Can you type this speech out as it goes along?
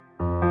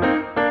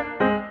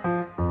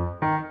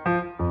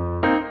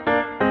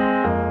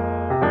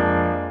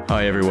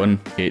Hi everyone,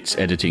 it's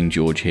Editing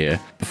George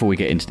here. Before we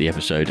get into the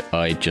episode,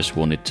 I just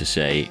wanted to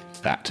say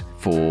that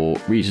for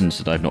reasons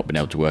that I've not been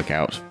able to work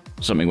out,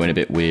 something went a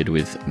bit weird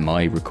with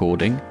my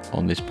recording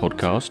on this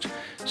podcast,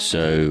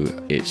 so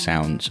it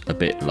sounds a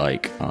bit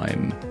like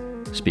I'm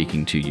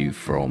speaking to you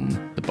from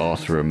the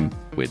bathroom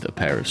with a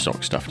pair of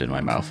socks stuffed in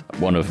my mouth.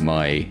 One of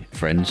my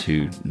friends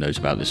who knows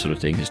about this sort of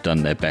thing has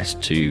done their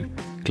best to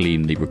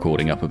clean the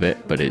recording up a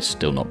bit, but it's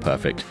still not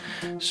perfect.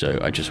 So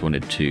I just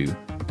wanted to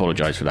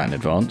apologise for that in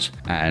advance.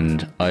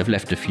 And I've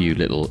left a few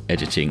little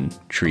editing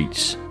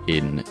treats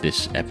in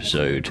this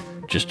episode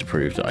just to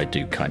prove that I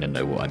do kind of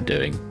know what I'm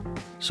doing,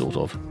 sort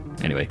of.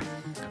 Anyway,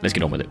 let's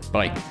get on with it.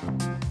 Bye.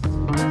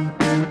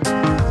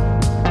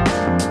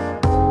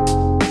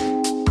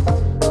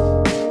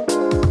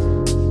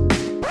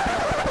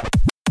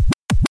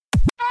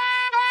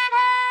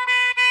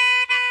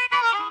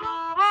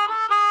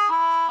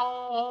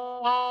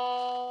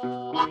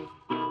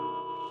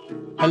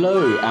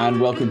 Hello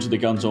and welcome to the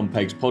Guns on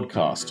Pegs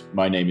podcast.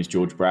 My name is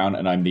George Brown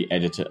and I'm the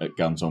editor at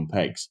Guns on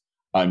Pegs.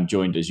 I'm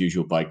joined as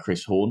usual by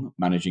Chris Horn,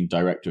 Managing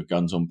Director of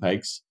Guns on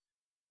Pegs.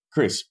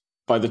 Chris,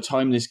 by the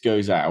time this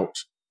goes out,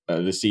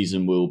 the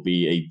season will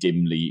be a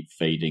dimly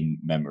fading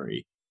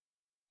memory.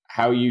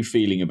 How are you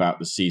feeling about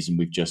the season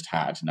we've just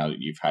had now that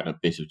you've had a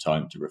bit of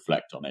time to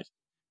reflect on it?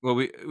 Well,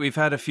 we've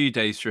had a few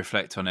days to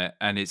reflect on it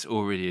and it's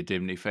already a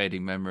dimly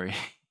fading memory.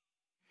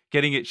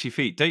 Getting itchy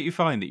feet. Don't you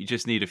find that you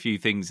just need a few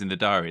things in the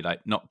diary,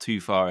 like not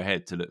too far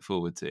ahead to look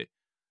forward to?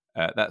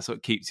 That's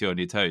what keeps you on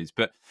your toes.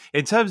 But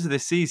in terms of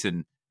this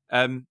season,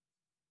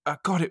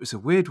 God, it was a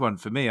weird one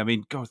for me. I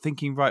mean, God,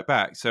 thinking right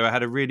back. So I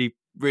had a really,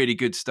 really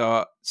good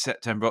start.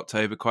 September,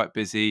 October, quite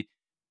busy.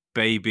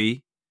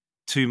 Baby,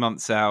 2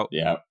 months out.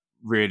 Yeah.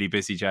 Really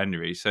busy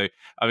January. So,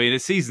 I mean,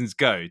 as seasons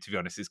go, to be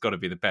honest, it's got to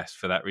be the best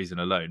for that reason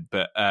alone.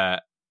 But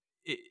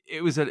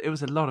it was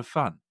a lot of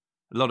fun.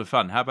 A lot of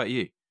fun. How about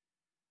you?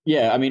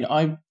 Yeah, I mean,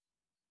 I'm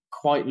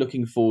quite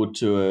looking forward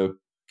to a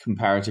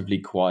comparatively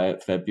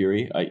quiet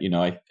February.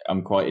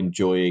 I'm quite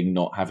enjoying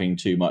not having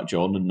too much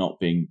on and not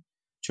being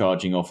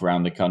charging off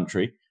around the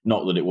country.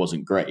 Not that it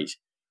wasn't great,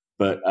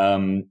 but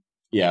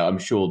yeah, I'm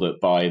sure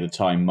that by the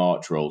time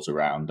March rolls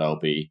around, I'll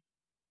be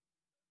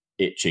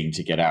itching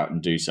to get out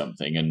and do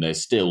something. And there's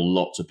still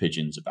lots of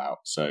pigeons about,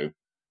 so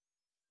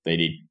they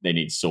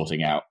need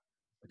sorting out.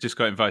 I just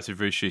got invited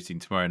for a shooting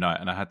tomorrow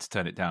night, and I had to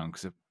turn it down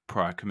because of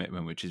prior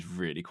commitment, which is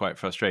really quite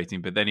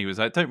frustrating. But then he was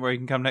like, "Don't worry, you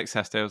can come next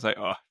Saturday." I was like,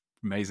 "Oh,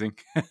 amazing."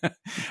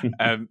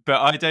 But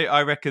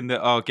I reckon that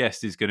our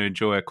guest is going to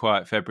enjoy a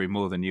quiet February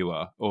more than you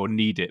are, or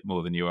need it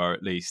more than you are,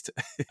 at least.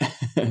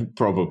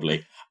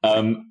 Probably.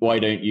 Why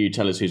don't you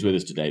tell us who's with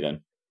us today then?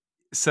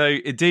 So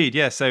indeed,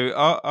 yeah. So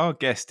our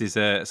guest is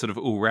a sort of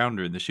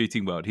all-rounder in the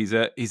shooting world. He's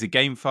a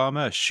game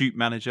farmer, a shoot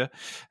manager,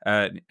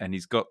 and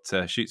he's got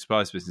a shoot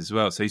supplies business as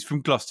well. So he's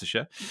from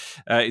Gloucestershire.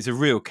 He's a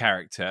real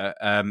character.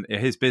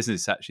 His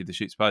business, actually, the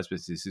shoot supplies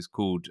business, is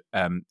called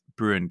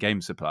Bruin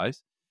Game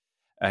Supplies.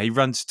 He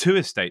runs 2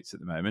 estates at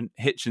the moment,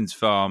 Hitchens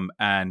Farm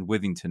and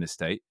Withington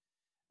Estate.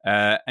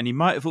 And you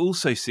might have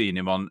also seen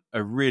him on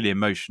a really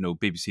emotional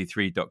BBC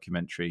Three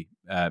documentary,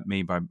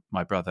 Me,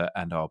 My Brother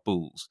and Our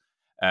Bulls,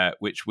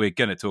 which we're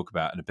going to talk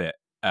about in a bit.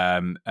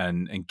 And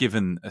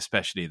given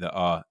especially that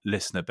our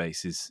listener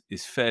base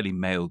is fairly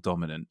male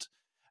dominant,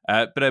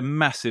 but a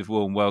massive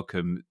warm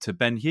welcome to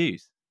Ben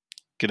Hughes.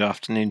 Good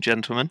afternoon,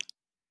 gentlemen.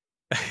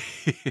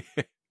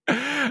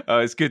 Oh,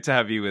 it's good to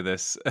have you with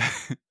us.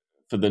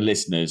 For the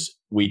listeners,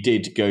 we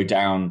did go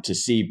down to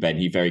see Ben.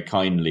 He very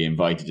kindly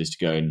invited us to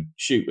go and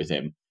shoot with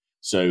him.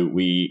 So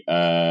we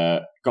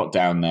got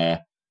down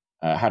there,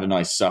 had a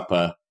nice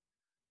supper,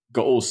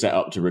 got all set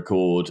up to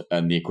record,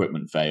 and the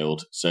equipment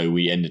failed. So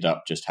we ended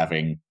up just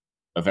having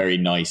a very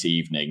nice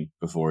evening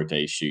before a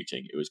day's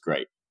shooting. It was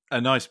great. A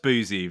nice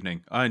boozy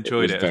evening. I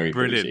enjoyed it. Very it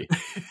was brilliant.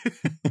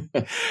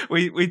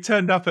 we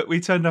turned up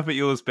at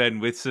yours, Ben,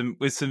 with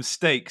some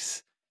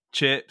steaks,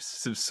 chips,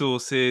 some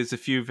sauces, a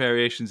few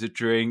variations of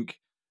drink,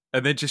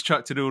 and then just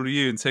chucked it all to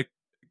you and said,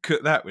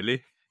 "Cook that, will you?"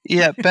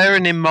 Yeah,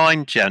 bearing in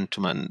mind,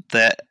 gentlemen,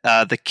 that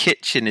the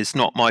kitchen is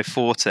not my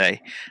forte,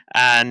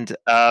 and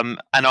I'm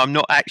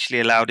not actually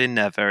allowed in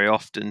there very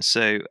often.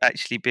 So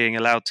actually being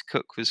allowed to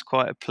cook was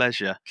quite a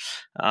pleasure.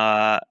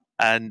 Yeah,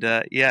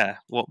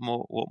 what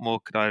more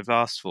could I have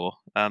asked for?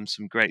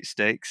 Some great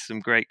steaks, some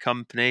great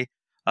company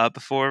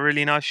before a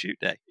really nice shoot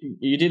day.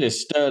 You did a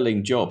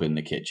sterling job in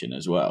the kitchen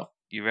as well.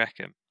 You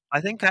reckon? I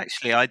think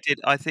actually I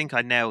did. I think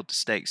I nailed the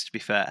steaks. To be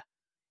fair.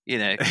 You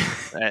know,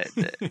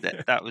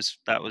 that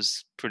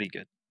was pretty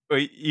good. Well,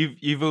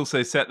 you've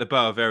also set the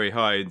bar very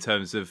high in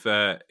terms of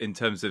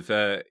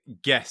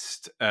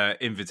guest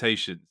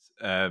invitations.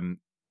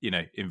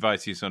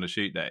 Inviting us on a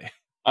shoot day.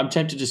 I'm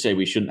tempted to say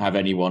we shouldn't have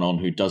anyone on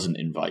who doesn't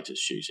invite us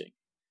shooting.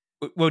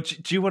 Well,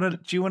 do you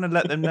want to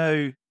let them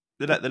know,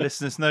 let the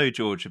listeners know,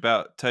 George,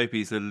 about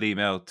Toby's little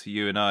email to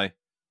you and I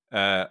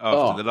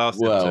after the last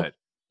episode?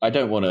 I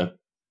don't want to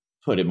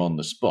put him on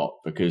the spot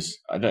because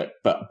I don't,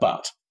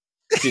 but.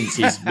 Since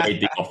he's made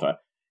the offer,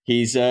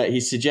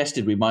 he's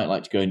suggested we might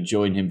like to go and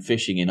join him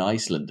fishing in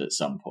Iceland at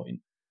some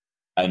point.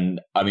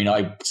 And I mean,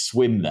 I'd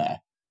swim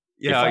there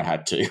if I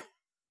had to.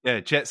 Yeah,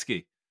 jet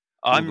ski.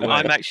 I'm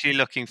actually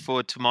looking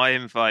forward to my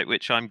invite,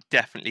 which I'm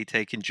definitely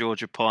taking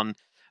George upon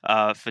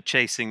for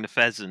chasing the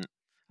pheasant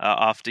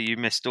after you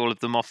missed all of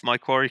them off my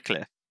quarry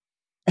cliff.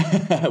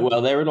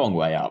 Well, they're a long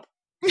way up.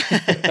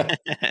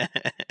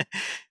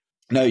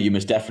 No, you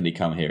must definitely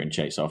come here and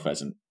chase our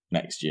pheasant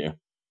next year.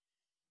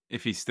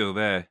 If he's still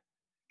there.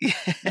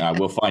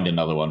 We'll find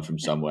another one from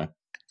somewhere.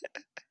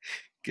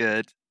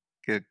 Good.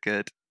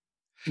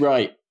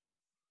 Right.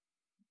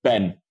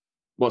 Ben,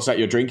 what's that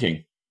you're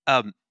drinking?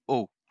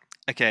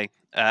 Okay.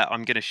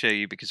 I'm going to show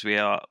you because we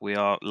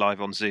are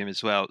live on Zoom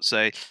as well.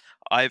 So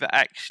I've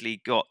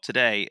actually got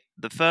today,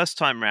 the first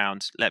time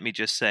round, let me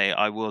just say,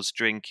 I was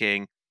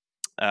drinking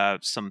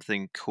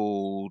something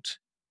called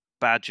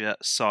Badger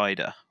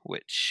Cider,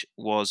 which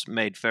was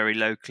made very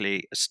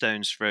locally, a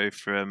stone's throw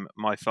from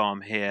my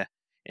farm here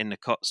in the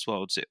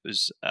Cotswolds. It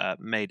was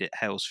made at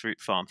Hales Fruit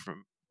Farm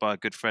by a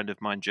good friend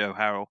of mine, Joe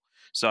Harrell.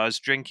 So I was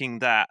drinking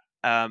that.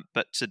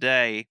 But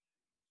today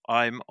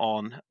I'm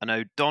on an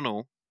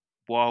O'Donnell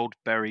Wild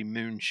Berry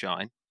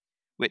Moonshine,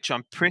 which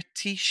I'm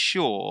pretty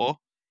sure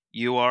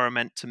you are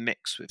meant to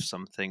mix with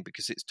something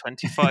because it's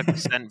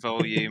 25%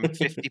 volume,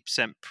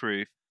 50%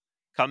 proof,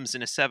 comes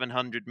in a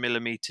 700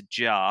 milliliter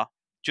jar,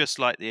 just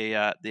like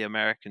the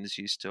Americans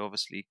used to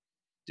obviously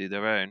do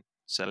their own,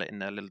 sell it in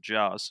their little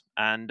jars,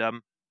 and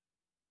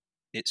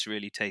it's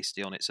really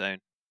tasty on its own.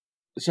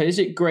 So is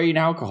it grain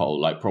alcohol,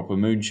 like proper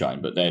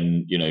moonshine, but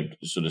then,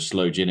 sort of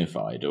slow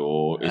ginified,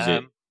 or is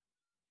it...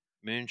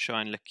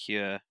 Moonshine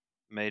liqueur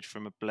made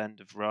from a blend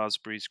of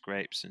raspberries,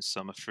 grapes, and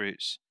summer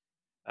fruits.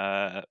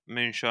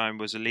 Moonshine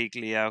was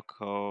illegally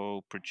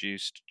alcohol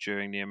produced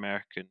during the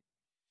American...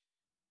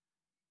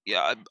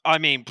 Yeah, I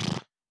mean...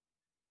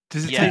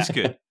 Does it taste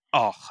good?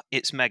 Oh,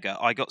 it's mega.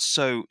 I got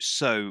so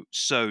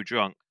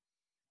drunk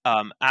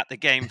at the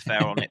game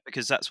fair on it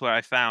because that's where I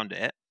found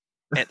it.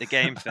 At the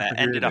game fair, Really?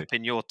 ended up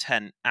in your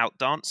tent out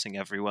dancing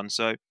everyone.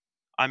 So,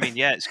 I mean,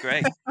 yeah, it's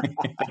great.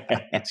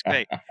 It's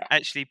great.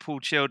 Actually, Paul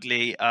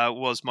Childley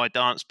was my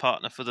dance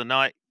partner for the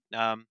night.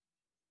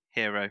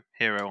 Hero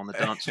on the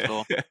dance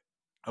floor.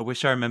 I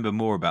wish I remember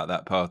more about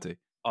that party.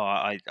 Oh,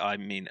 I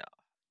mean,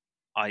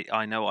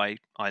 I know I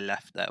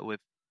left there with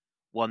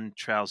one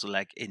trouser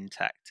leg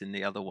intact and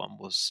the other one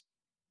was,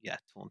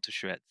 torn to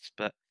shreds.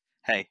 But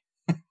hey,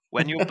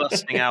 when you're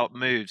busting out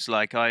moves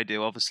like I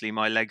do, obviously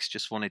my legs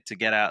just wanted to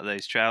get out of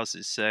those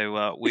trousers.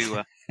 So we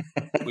were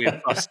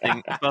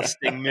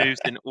busting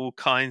moves in all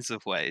kinds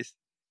of ways.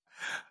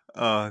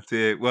 Oh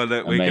dear. Well,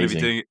 look, we're going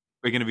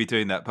to be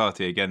doing that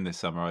party again this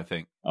summer, I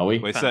think. Are we?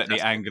 We're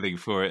certainly angling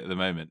for it at the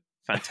moment.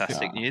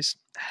 Fantastic news.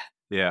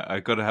 Yeah,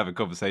 I've got to have a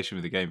conversation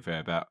with the game fair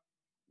about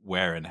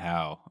where and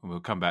how, and we'll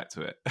come back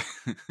to it.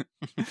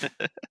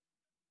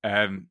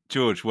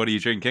 George, what are you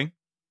drinking?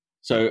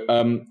 So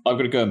I've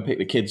got to go and pick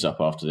the kids up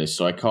after this,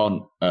 so I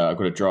can't. I've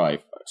got to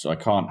drive, so I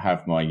can't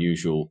have my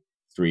usual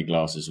 3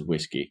 glasses of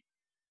whiskey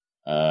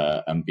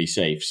and be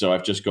safe. So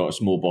I've just got a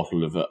small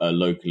bottle of a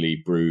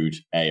locally brewed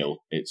ale.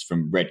 It's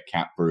from Red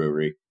Cat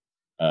Brewery,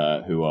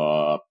 who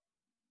are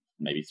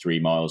maybe 3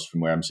 miles from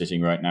where I'm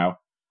sitting right now.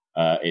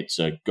 It's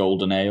a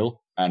golden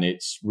ale, and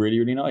it's really,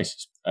 really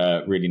nice.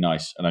 Really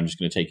nice, and I'm just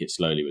going to take it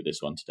slowly with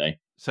this one today.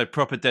 So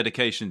proper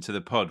dedication to the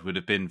pod would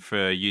have been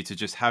for you to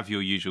just have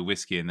your usual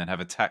whiskey and then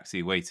have a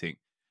taxi waiting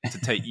to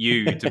take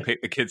you to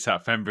pick the kids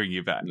up and bring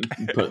you back.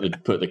 Put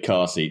the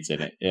car seats in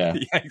it. Yeah,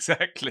 yeah,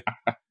 exactly.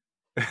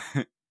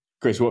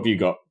 Chris, what have you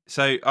got?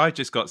 So I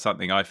just got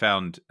something I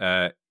found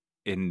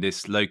in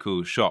this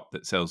local shop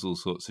that sells all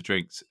sorts of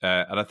drinks,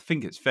 and I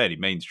think it's fairly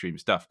mainstream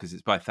stuff because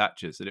it's by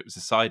Thatcher's, and it was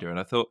a cider. And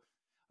I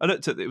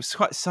looked at it was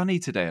quite sunny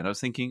today, and I was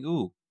thinking,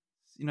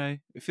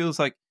 it feels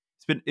like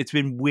it's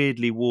been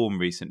weirdly warm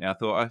recently. I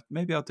thought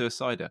maybe I'll do a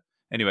cider.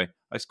 Anyway,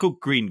 it's called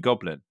Green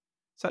Goblin.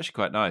 It's actually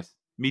quite nice,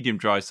 medium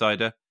dry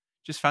cider.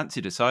 Just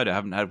fancied a cider. I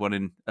haven't had one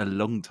in a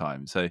long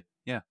time, so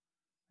yeah,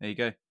 there you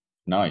go.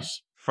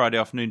 Nice Friday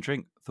afternoon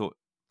drink. Thought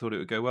it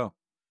would go well.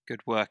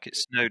 Good work. It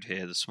snowed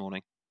here this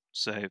morning,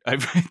 so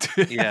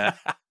yeah.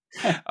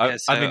 I'm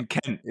in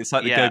Kent. It's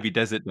like the Gobi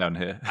Desert down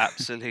here.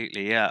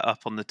 Absolutely, yeah, up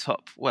on the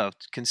top. Well,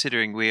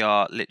 considering we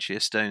are literally a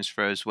stone's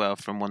throw as well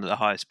from one of the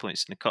highest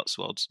points in the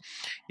Cotswolds,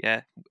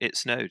 yeah, it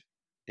snowed.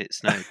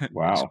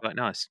 Wow, it's quite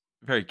nice.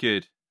 Very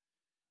good.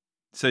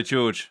 So,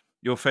 George,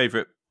 your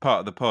favourite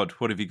part of the pod?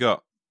 What have you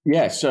got?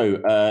 Yeah, so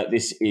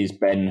this is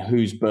Ben.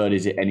 Whose bird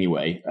is it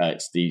anyway?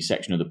 It's the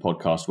section of the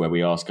podcast where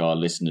we ask our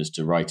listeners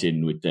to write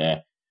in with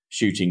their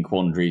shooting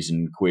quandaries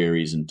and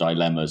queries and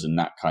dilemmas and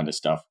that kind of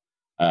stuff.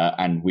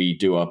 And we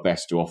do our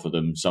best to offer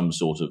them some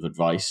sort of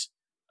advice.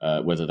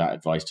 Whether that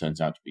advice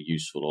turns out to be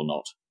useful or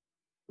not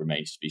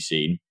remains to be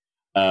seen.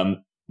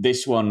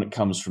 This one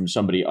comes from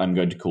somebody I'm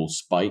going to call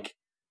Spike.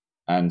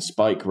 And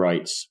Spike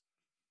writes,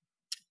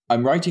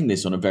 I'm writing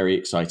this on a very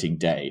exciting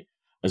day,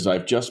 as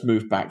I've just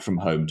moved back from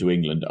home to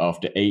England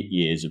after 8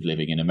 years of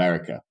living in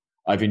America.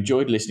 I've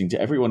enjoyed listening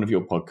to every one of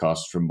your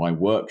podcasts from my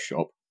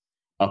workshop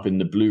up in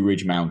the Blue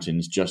Ridge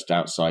Mountains just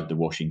outside the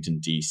Washington,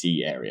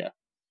 D.C. area.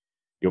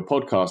 Your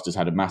podcast has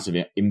had a massive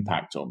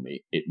impact on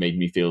me. It made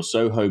me feel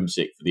so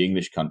homesick for the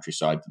English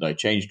countryside that I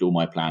changed all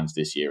my plans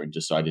this year and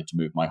decided to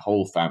move my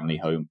whole family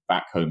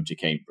back home to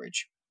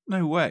Cambridge.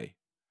 No way.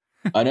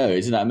 I know,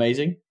 isn't that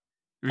amazing?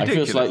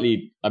 Ridiculous. I feel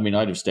slightly,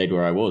 I'd have stayed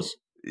where I was,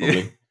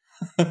 probably.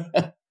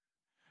 Yeah.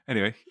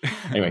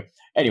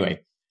 Anyway,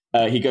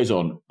 he goes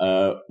on,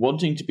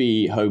 wanting to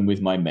be home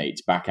with my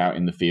mates back out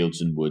in the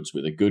fields and woods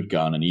with a good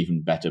gun and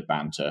even better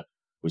banter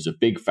was a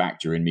big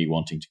factor in me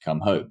wanting to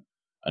come home.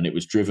 And it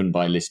was driven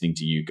by listening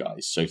to you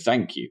guys, so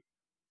thank you.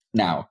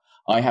 Now,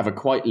 I have a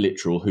quite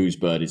literal whose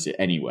bird is it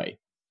anyway?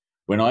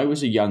 When I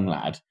was a young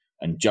lad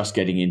and just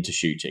getting into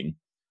shooting,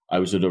 I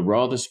was at a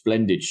rather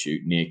splendid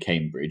shoot near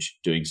Cambridge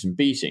doing some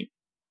beating.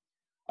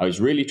 I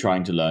was really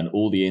trying to learn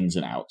all the ins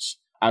and outs,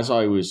 as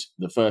I was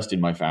the first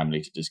in my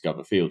family to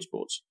discover field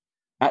sports.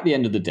 At the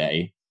end of the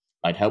day,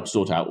 I'd helped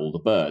sort out all the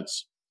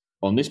birds.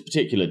 On this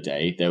particular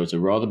day, there was a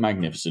rather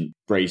magnificent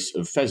brace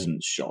of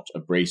pheasants shot, a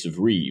brace of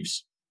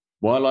reeves.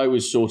 While I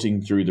was sorting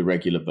through the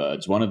regular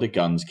birds, one of the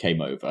guns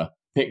came over,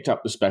 picked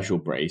up the special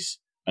brace,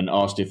 and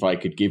asked if I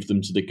could give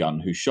them to the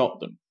gun who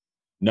shot them.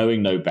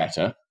 Knowing no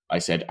better, I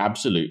said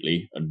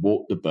absolutely and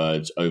walked the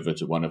birds over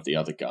to one of the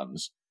other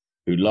guns,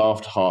 who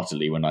laughed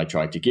heartily when I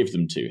tried to give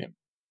them to him.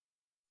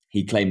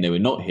 He claimed they were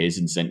not his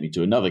and sent me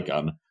to another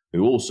gun,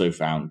 who also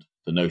found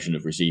the notion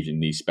of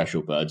receiving these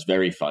special birds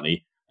very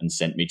funny and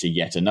sent me to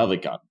yet another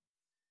gun.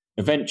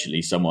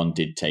 Eventually, someone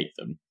did take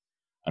them,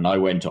 and I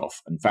went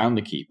off and found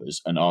the keepers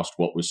and asked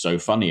what was so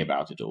funny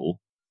about it all,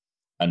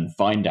 and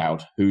find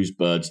out whose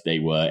birds they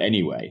were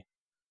anyway.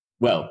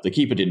 Well, the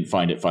keeper didn't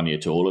find it funny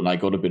at all, and I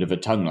got a bit of a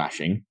tongue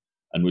lashing,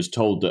 and was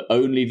told that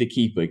only the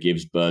keeper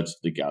gives birds to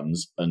the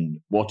guns, and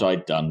what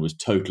I'd done was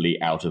totally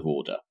out of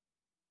order.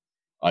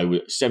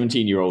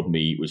 17-year-old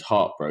me was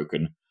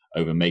heartbroken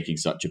over making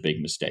such a big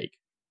mistake.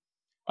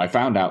 I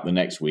found out the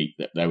next week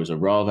that there was a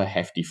rather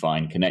hefty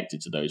fine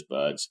connected to those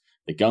birds.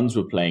 The guns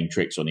were playing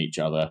tricks on each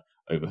other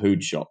over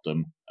who'd shot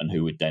them and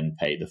who would then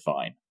pay the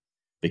fine.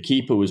 The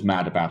keeper was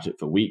mad about it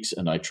for weeks,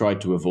 and I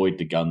tried to avoid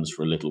the guns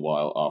for a little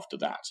while after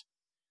that.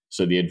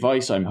 So the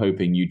advice I'm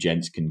hoping you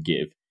gents can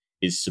give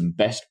is some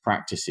best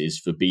practices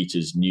for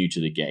beaters new to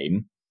the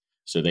game,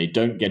 so they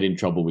don't get in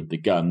trouble with the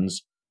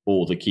guns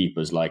or the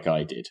keepers like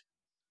I did.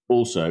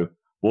 Also,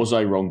 was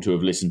I wrong to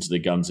have listened to the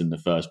guns in the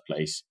first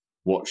place?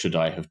 What should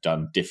I have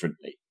done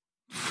differently?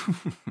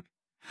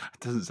 It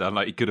doesn't sound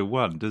like you could have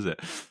won, does it?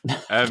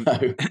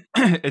 No.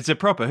 It's a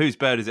proper whose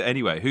bird is it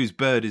anyway? Whose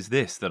bird is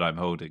this that I'm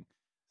holding?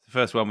 It's the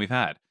first one we've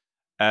had.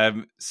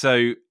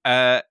 So,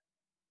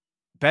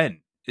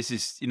 Ben, this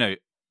is, you're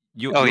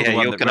You're the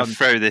one going to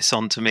throw this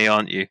on to me,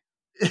 aren't you?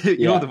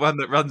 You're the one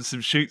that runs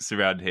some shoots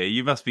around here.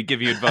 You must be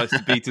giving advice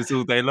to beaters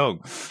all day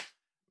long.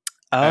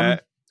 I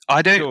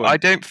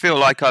don't feel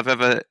like I've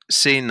ever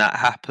seen that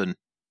happen.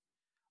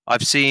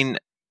 I've seen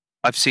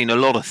a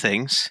lot of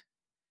things.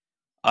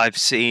 I've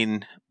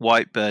seen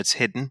white birds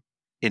hidden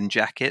in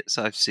jackets.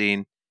 I've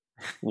seen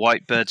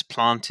white birds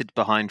planted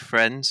behind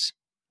friends.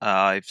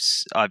 I've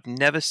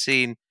never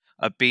seen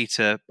a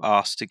beater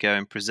asked to go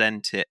and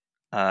present it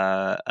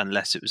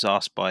unless it was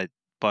asked by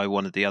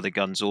one of the other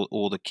guns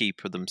or the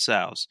keeper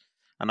themselves.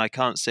 And I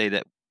can't say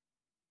that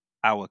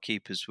our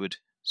keepers would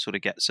sort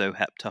of get so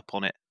hepped up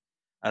on it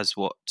as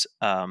what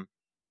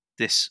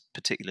this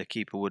particular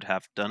keeper would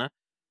have done it.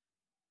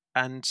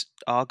 And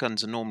our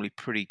guns are normally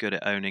pretty good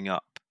at owning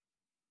up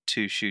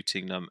to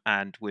shooting them,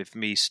 and with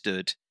me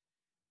stood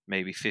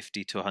maybe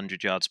 50 to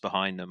 100 yards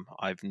behind them,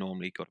 I've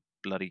normally got a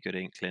bloody good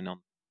inkling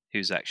on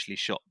who's actually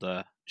shot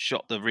the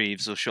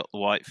reeves or shot the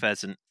white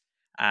pheasant.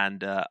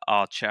 And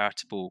our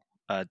charitable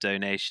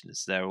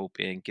donations, they're all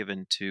being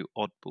given to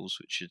Oddballs,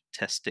 which is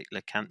a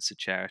testicular cancer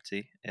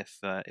charity,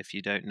 if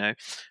you don't know,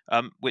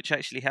 which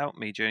actually helped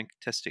me during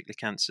testicular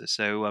cancer.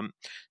 So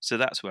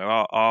that's where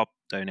our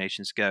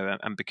donations go,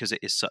 and because it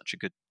is such a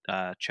good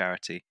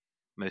charity,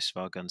 most of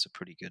our guns are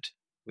pretty good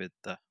with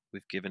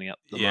giving up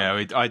the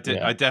money.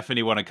 I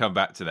definitely want to come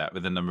back to that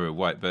with the number of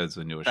white birds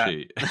on your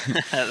shoot.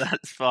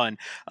 That's fine.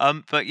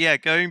 But yeah,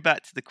 going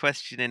back to the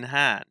question in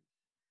hand,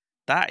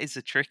 that is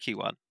a tricky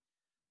one.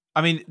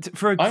 I mean,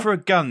 for a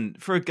gun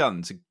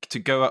to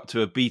go up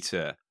to a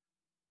beater,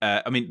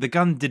 the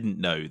gun didn't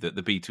know that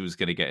the beater was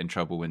going to get in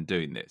trouble when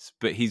doing this,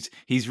 but he's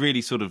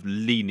really sort of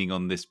leaning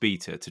on this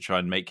beater to try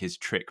and make his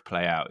trick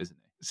play out, isn't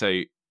he?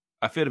 So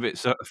I feel a bit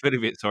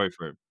sorry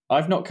for him.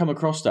 I've not come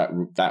across that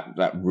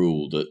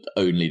rule that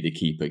only the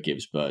keeper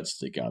gives birds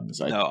to the guns.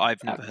 No,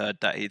 I've never heard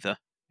that either.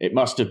 It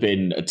must have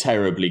been a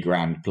terribly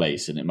grand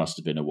place, and it must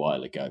have been a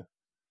while ago.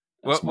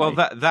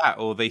 That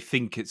or they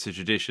think it's a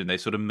tradition. They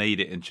sort of made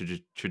it into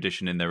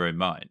tradition in their own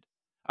mind.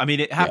 I mean,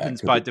 it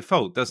happens by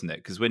default, doesn't it?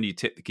 Because when you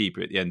tip the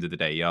keeper at the end of the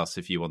day, he asks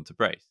if you want to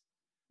brace.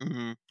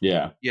 Mm-hmm.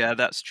 Yeah,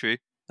 that's true.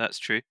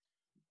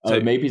 So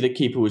maybe the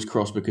keeper was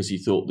cross because he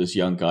thought this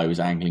young guy was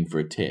angling for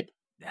a tip.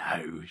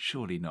 No,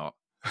 surely not.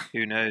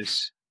 Who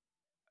knows?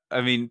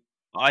 I mean,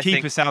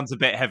 keeper sounds a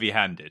bit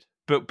heavy-handed.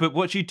 But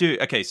what you do?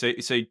 Okay, so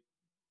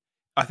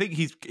I think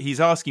he's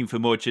asking for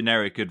more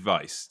generic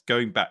advice.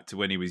 Going back to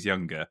when he was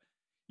younger,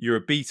 You're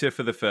a beater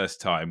for the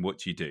first time. What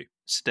do you do?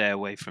 Stay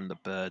away from the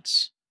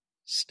birds.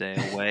 Stay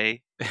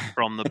away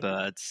from the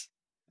birds.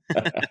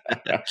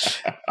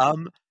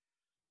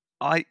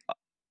 I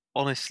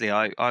honestly,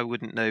 I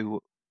wouldn't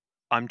know.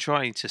 I'm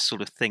trying to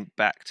sort of think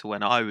back to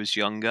when I was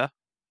younger.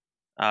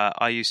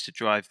 I used to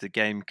drive the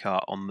game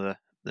cart on the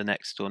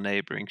next door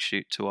neighbouring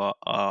shoot to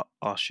our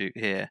shoot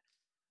here,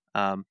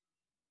 and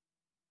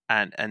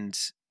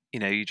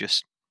you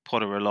just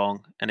potter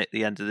along. And at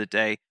the end of the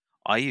day,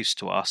 I used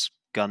to ask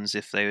guns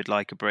if they would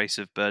like a brace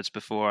of birds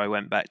before I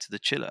went back to the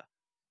chiller.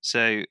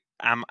 So,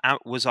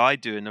 was I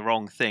doing the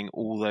wrong thing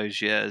all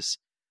those years,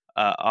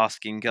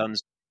 asking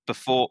guns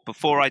before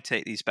I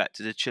take these back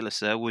to the chiller,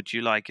 sir? Would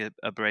you like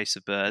a brace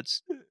of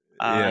birds?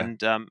 Yeah.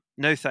 And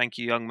no, thank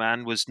you, young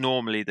man, was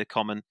normally the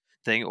common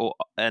thing.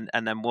 And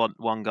then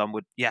one gun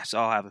would, yes,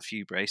 I'll have a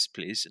few brace,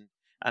 please.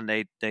 And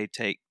they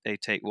take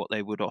what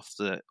they would off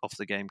the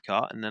game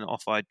cart, and then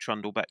off I'd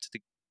trundle back to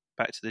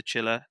the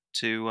chiller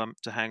to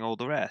hang all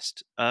the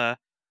rest. I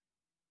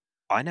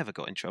never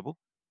got in trouble.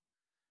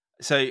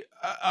 So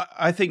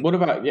I think. What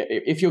about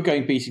if you're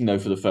going beating though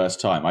for the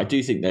first time? I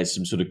do think there's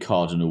some sort of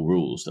cardinal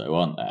rules though,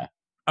 aren't there?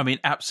 I mean,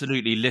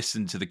 absolutely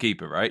listen to the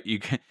keeper, right? You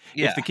can,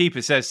 Yeah. If the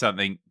keeper says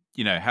something,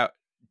 how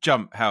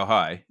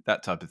high,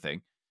 that type of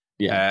thing.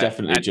 Yeah,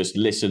 definitely. Just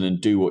listen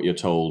and do what you're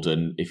told,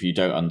 and if you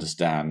don't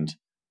understand,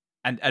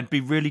 and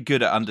be really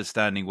good at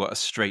understanding what a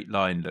straight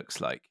line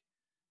looks like.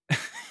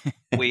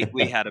 we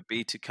had a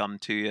beater come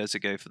 2 years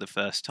ago for the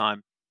first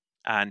time,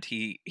 and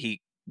he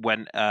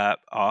when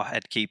our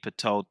head keeper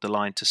told the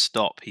line to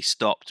stop, he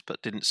stopped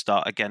but didn't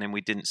start again, and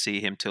we didn't see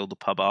him till the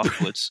pub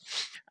afterwards,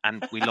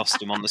 and we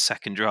lost him on the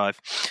second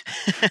drive.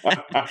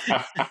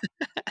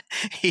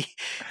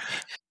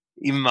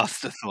 he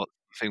must have thought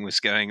something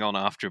was going on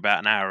after about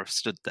an hour of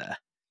stood there.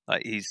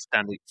 Like he's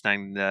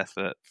standing there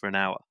for an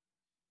hour.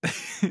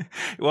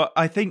 Well,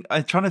 I think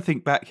I'm trying to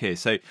think back here.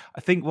 So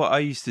I think what I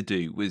used to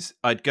do was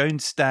I'd go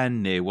and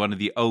stand near one of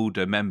the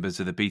older members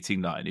of the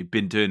beating line who'd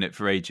been doing it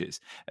for ages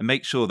and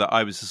make sure that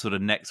I was the sort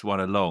of next one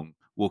along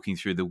walking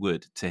through the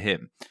wood to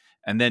him.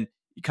 And then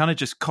you kind of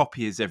just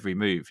copy his every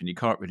move and you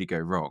can't really go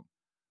wrong.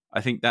 I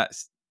think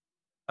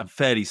I'm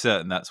fairly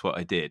certain that's what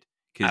I did.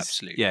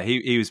 Absolutely. Yeah,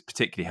 he was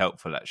particularly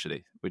helpful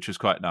actually, which was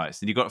quite nice.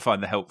 And you've got to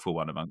find the helpful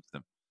one amongst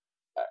them.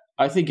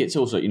 I think it's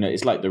also,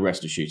 it's like the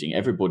rest of shooting.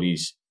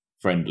 Everybody's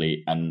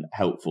friendly and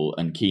helpful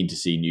and keen to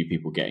see new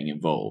people getting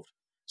involved.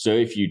 So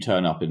if you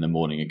turn up in the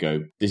morning and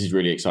go, this is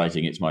really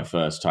exciting, it's my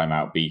first time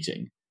out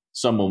beating,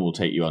 someone will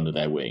take you under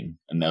their wing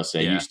and they'll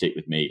say, you stick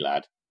with me,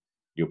 lad.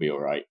 You'll be all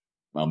right.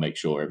 I'll make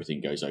sure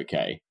everything goes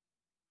okay.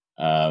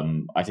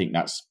 I think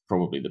that's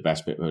probably the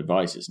best bit of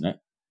advice, isn't it?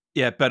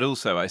 Yeah, but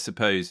also, I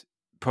suppose,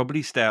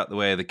 probably stay out the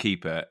way of the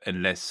keeper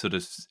unless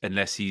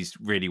he's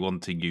really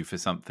wanting you for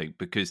something,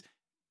 because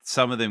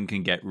some of them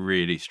can get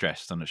really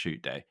stressed on a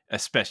shoot day,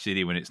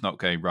 especially when it's not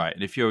going right.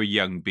 And if you're a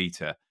young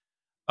beater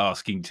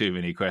asking too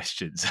many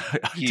questions,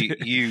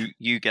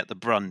 you get the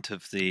brunt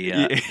of the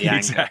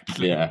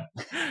exactly. anger.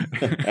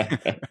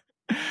 Yeah.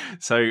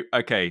 So,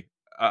 okay,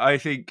 I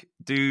think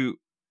do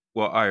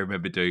what I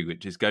remember doing,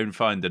 which is go and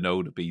find an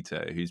older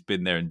beater who's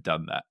been there and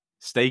done that.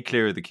 Stay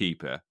clear of the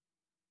keeper.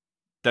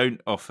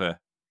 Don't offer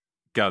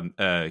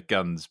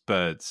guns,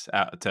 birds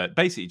out of turn.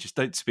 Basically, just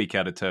don't speak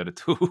out of turn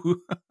at all.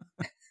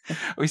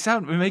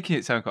 We're making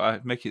it sound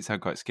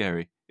quite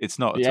scary. It's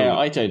not at all. Yeah,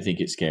 I don't think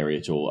it's scary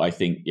at all. I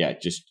think,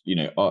 just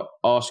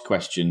ask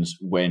questions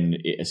when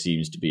it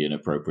seems to be an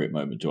appropriate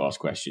moment to ask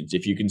questions.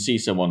 If you can see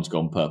someone's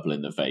gone purple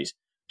in the face,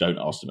 don't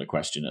ask them a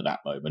question at that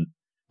moment.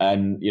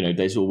 And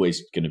there's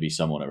always going to be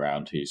someone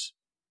around who's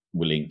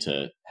willing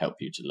to help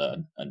you to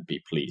learn and be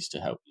pleased to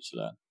help you to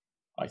learn,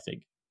 I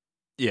think.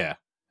 Yeah,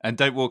 and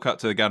don't walk up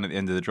to the gun at the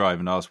end of the drive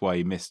and ask why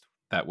you missed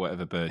that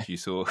whatever bird you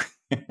saw.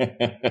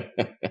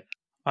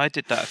 I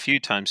did that a few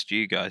times to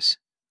you guys.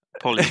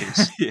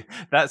 Apologies. Yeah,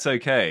 that's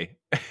okay.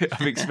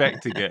 I'm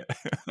expecting it.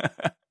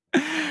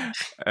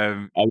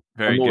 A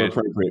more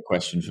appropriate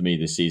question for me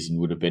this season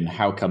would have been,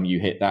 how come you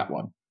hit that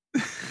one?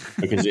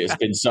 Because it's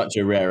been such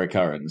a rare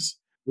occurrence.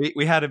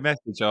 We had a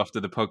message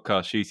after the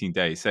podcast shooting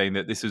day saying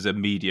that this was a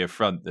media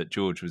front that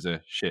George was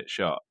a shit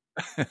shot.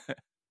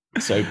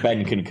 So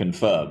Ben can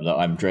confirm that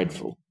I'm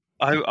dreadful.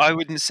 I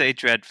wouldn't say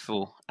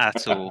dreadful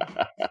at all.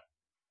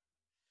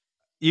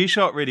 You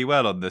shot really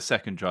well on the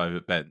second drive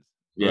at Ben's.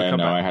 Yeah,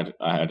 no, I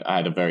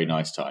had a very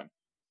nice time.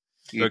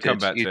 You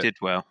did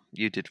well.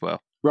 You did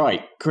well.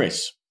 Right,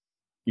 Chris,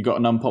 you got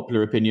an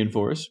unpopular opinion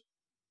for us?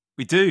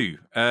 We do.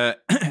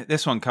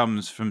 This one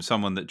comes from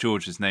someone that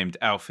George has named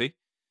Alfie.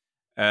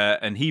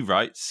 And he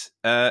writes,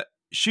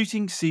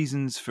 shooting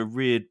seasons for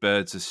reared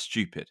birds are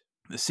stupid.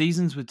 The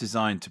seasons were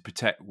designed to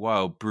protect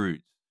wild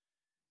broods,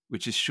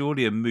 which is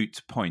surely a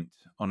moot point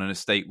on an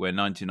estate where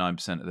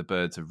 99% of the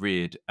birds are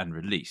reared and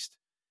released.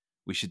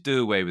 We should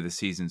do away with the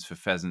seasons for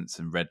pheasants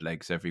and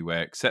redlegs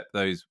everywhere, except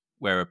those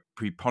where a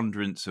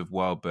preponderance of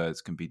wild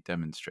birds can be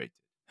demonstrated.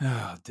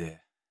 Oh,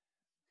 dear.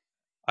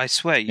 I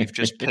swear you've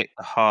just picked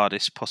the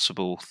hardest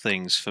possible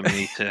things for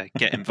me to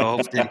get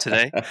involved in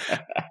today.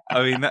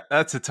 I mean,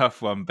 that's a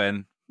tough one,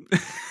 Ben.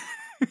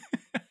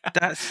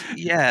 That's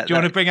yeah. Do you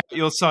want to bring out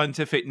your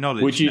scientific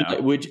knowledge now?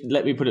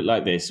 Let me put it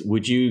like this: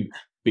 would you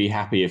be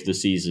happy if the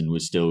season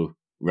was still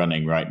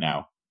running right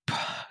now?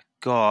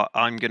 God,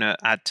 I'm going to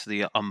add to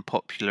the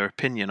unpopular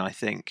opinion. I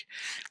think,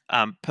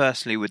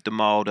 personally, with the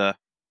milder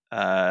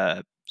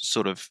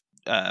sort of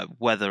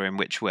weather in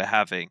which we're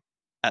having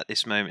at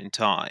this moment in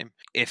time,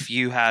 if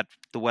you had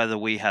the weather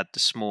we had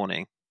this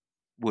morning,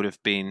 would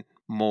have been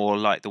more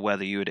like the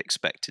weather you would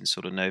expect in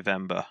sort of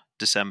November,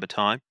 December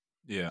time.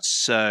 Yeah.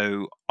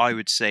 So I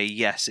would say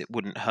yes, it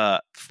wouldn't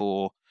hurt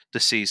for the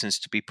seasons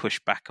to be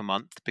pushed back a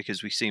month,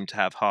 because we seem to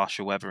have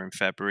harsher weather in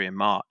February and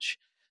March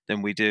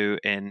than we do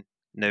in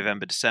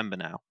November, December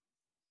now.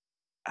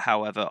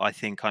 However, I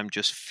think I'm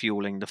just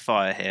fueling the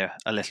fire here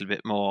a little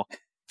bit more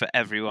for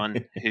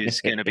everyone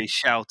who's going to be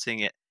shouting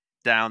it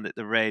down at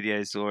the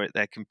radios or at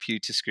their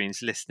computer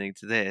screens listening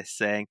to this,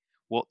 saying,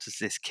 "What does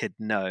this kid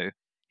know?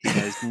 He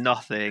knows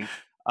nothing."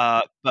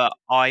 But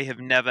I have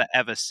never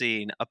ever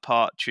seen a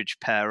partridge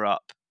pair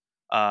up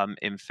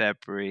in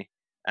February,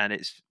 and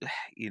it's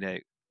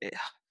it,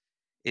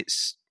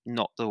 it's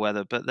not the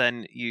weather. But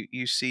then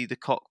you see the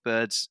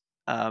cockbirds,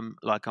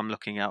 like I'm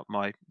looking out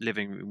my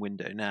living room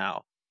window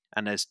now,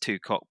 and there's two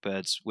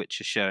cockbirds which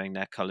are showing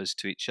their colours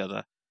to each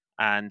other,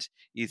 and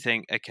you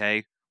think,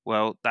 okay,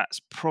 well, that's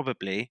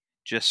probably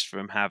just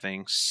from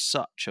having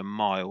such a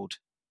mild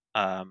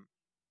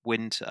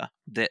winter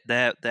that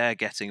they're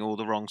getting all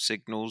the wrong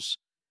signals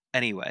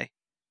anyway.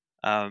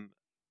 Um,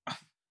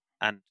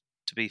 and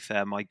to be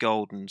fair, my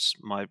goldens,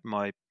 my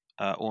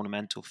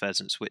ornamental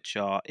pheasants, which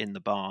are in the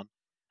barn,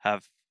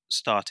 have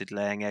started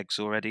laying eggs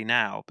already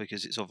now,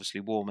 because it's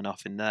obviously warm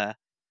enough in there,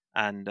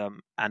 and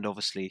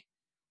obviously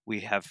we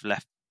have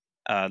left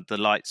the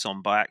lights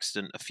on by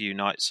accident a few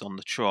nights on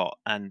the trot,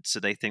 and so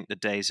they think the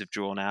days have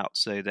drawn out,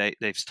 so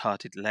they've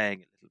started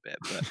laying a little bit.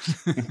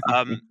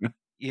 But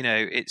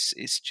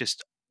it's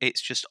just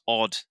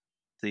odd,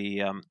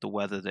 the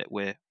weather that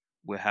we're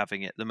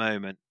having at the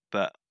moment.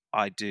 But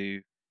I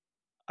do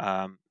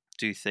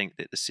think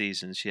that the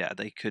seasons, yeah,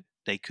 they could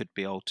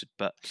be altered,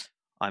 but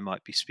I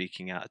might be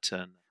speaking out of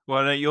turn.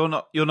 Well, no, you're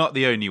not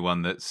the only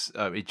one that's.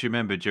 Do you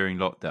remember during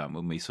lockdown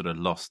when we sort of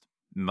lost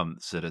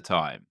months at a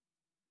time?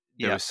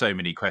 There were so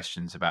many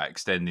questions about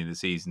extending the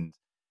seasons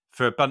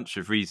for a bunch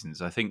of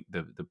reasons. I think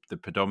the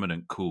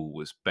predominant call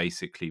was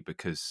basically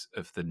because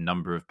of the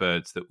number of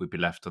birds that would be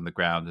left on the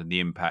ground and the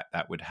impact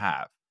that would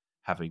have,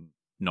 having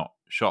not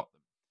shot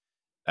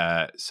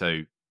them.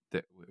 So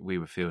that we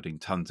were fielding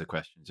tons of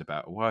questions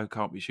about why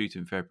can't we shoot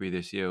in February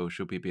this year, or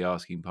should we be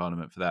asking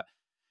Parliament for that?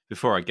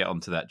 Before I get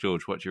onto that,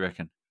 George, what do you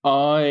reckon?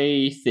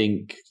 I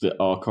think that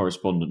our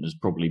correspondent has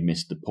probably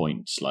missed the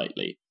point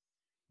slightly,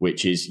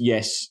 which is,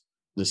 yes,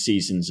 the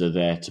seasons are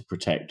there to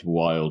protect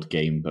wild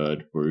game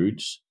bird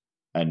broods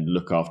and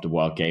look after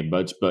wild game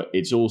birds, but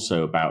it's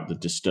also about the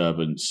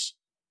disturbance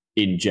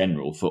in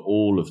general for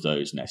all of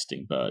those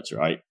nesting birds,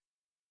 right?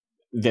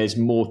 There's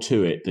more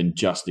to it than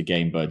just the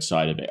game bird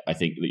side of it. I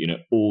think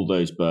that, all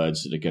those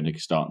birds that are going to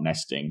start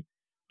nesting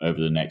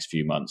over the next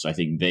few months, I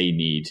think they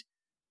need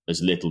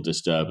as little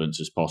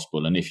disturbance as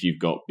possible. And if you've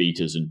got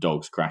beaters and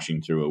dogs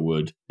crashing through a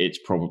wood, it's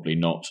probably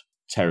not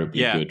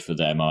terribly good for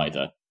them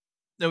either.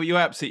 No, you're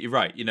absolutely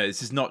right.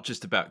 This is not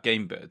just about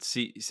game birds.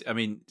 See, I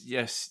mean,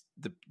 yes,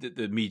 the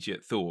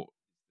immediate thought,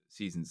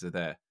 seasons are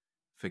there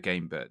for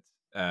game birds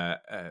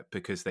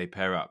because they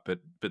pair up, but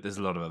there's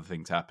a lot of other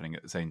things happening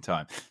at the same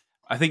time.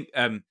 I think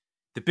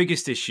the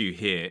biggest issue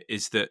here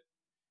is that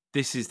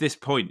this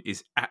point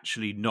is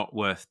actually not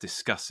worth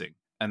discussing.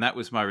 And that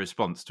was my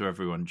response to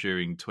everyone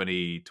during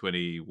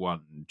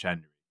 2021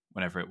 January,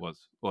 whenever it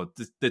was, or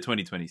the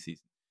 2020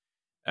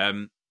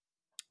 season.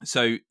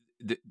 So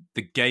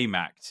the Game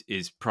Act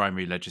is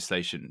primary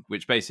legislation,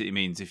 which basically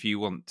means if you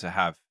want to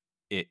have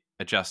it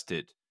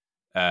adjusted,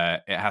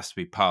 it has to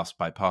be passed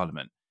by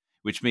Parliament,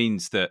 which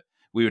means that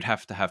we would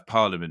have to have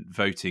Parliament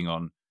voting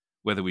on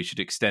whether we should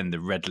extend the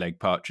red-leg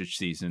partridge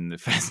season, the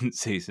pheasant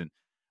season.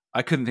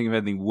 I couldn't think of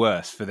anything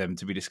worse for them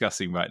to be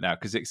discussing right now,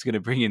 because it's going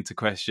to bring into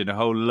question a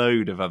whole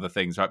load of other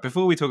things. Right,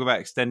 before we talk about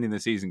extending the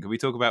season, can we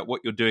talk about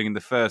what you're doing in the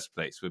first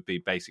place? Would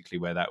be basically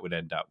where that would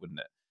end up, wouldn't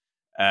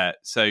it?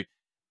 So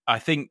I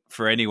think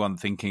for anyone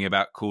thinking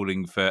about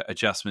calling for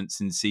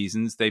adjustments in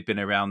seasons, they've been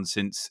around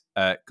since,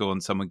 go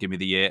on, someone give me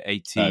the year,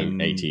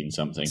 18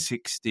 something.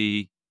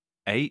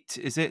 68,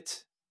 is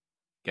it?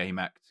 Game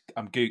Act.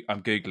 I'm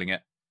Googling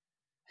it.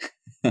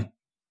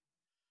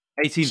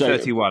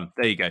 1831. So,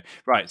 there you go.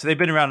 Right. So they've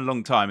been around a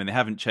long time and they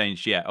haven't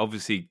changed yet.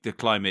 Obviously, the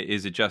climate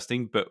is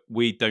adjusting, but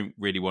we don't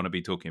really want to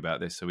be talking about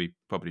this, so we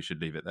probably should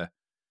leave it there.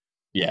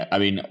 Yeah, I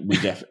mean,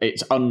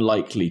 it's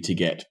unlikely to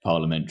get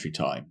parliamentary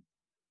time,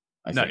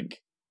 I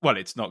think. Well,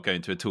 it's not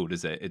going to at all,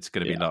 is it? It's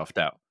going to be laughed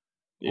out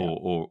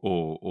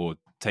or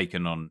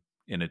taken on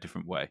in a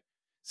different way.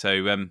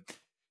 So,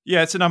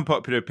 it's an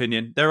unpopular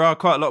opinion. There are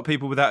quite a lot of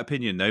people with that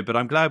opinion, though, but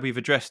I'm glad we've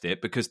addressed it,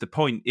 because the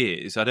point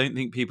is, I don't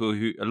think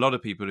a lot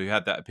of people who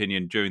had that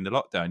opinion during the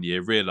lockdown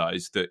year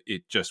realised that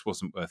it just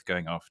wasn't worth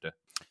going after.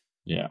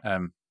 Yeah.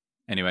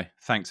 Anyway,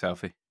 thanks,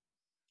 Alfie.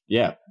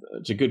 Yeah,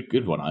 it's a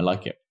good one. I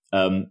like it.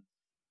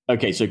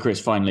 Okay, so Chris,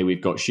 finally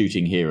we've got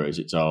Shooting Heroes.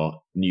 It's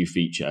our new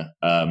feature.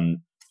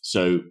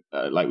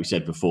 Like we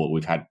said before,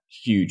 we've had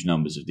huge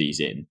numbers of these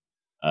in,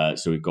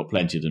 so we've got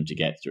plenty of them to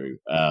get through.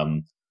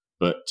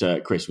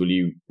 But Chris, will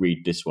you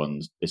read this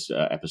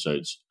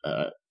episode's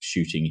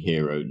Shooting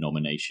Hero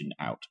nomination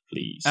out,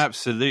 please?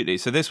 Absolutely.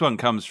 So this one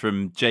comes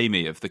from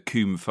Jamie of the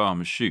Coombe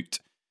Farm Shoot,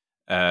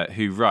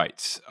 who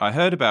writes, I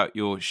heard about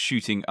your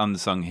shooting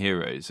unsung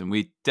heroes, and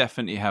we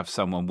definitely have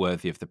someone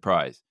worthy of the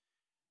prize.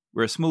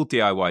 We're a small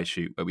DIY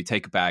shoot where we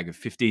take a bag of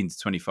 15 to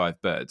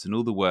 25 birds, and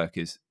all the work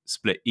is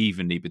split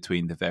evenly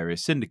between the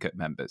various syndicate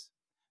members.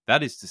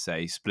 That is to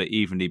say, split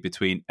evenly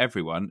between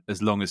everyone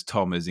as long as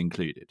Tom is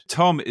included.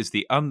 Tom is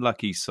the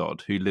unlucky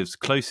sod who lives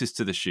closest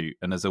to the shoot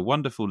and has a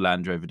wonderful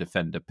Land Rover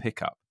Defender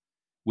pickup,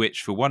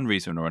 which, for one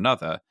reason or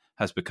another,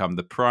 has become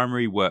the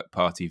primary work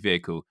party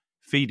vehicle,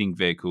 feeding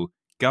vehicle,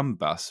 gun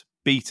bus,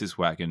 beaters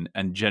wagon,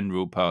 and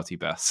general party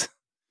bus.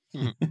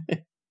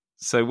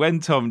 So when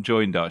Tom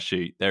joined our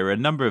shoot, there were a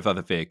number of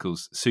other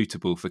vehicles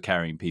suitable for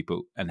carrying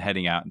people and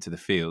heading out into the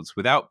fields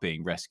without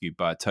being rescued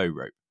by a tow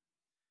rope.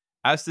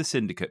 As the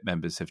syndicate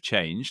members have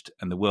changed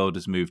and the world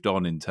has moved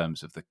on in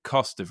terms of the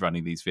cost of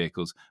running these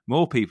vehicles,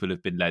 more people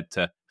have been led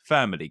to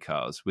family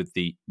cars with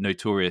the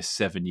notorious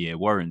 7-year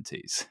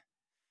warranties.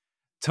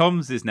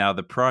 Tom's is now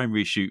the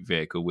primary shoot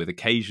vehicle with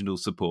occasional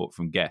support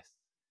from guests.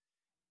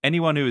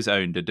 Anyone who has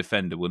owned a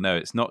Defender will know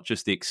it's not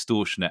just the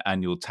extortionate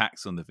annual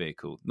tax on the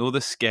vehicle, nor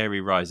the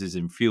scary rises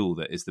in fuel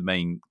that is the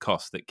main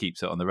cost that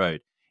keeps it on the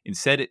road.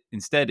 Instead,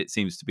 it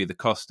seems to be the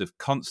cost of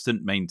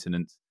constant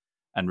maintenance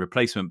and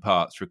replacement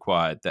parts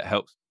required that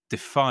helps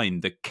define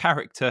the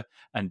character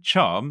and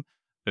charm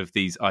of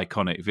these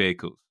iconic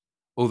vehicles.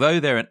 Although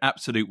they're an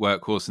absolute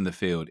workhorse in the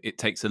field, it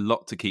takes a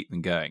lot to keep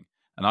them going.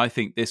 And I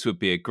think this would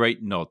be a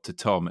great nod to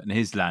Tom and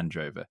his Land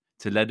Rover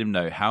to let him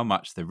know how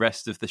much the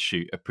rest of the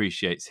shoot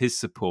appreciates his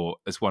support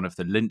as one of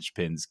the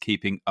linchpins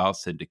keeping our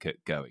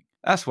syndicate going.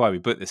 That's why we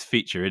put this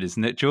feature in,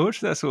 isn't it, George?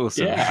 That's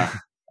awesome. Yeah,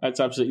 that's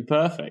absolutely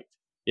perfect.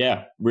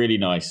 Yeah, really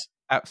nice.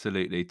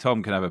 Absolutely.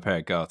 Tom can have a pair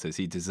of garters.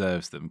 He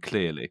deserves them,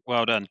 clearly.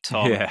 Well done,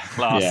 Tom. Yeah.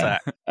 Class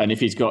act. And if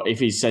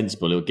he's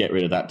sensible, he'll get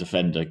rid of that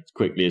Defender as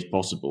quickly as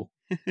possible.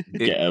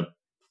 Get a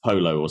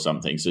Polo or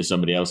something, so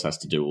somebody else has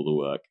to do all the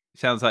work.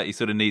 Sounds like he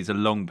sort of needs a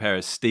long pair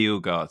of steel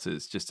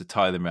garters just to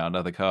tie them around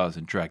other cars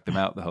and drag them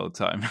out the whole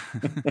time.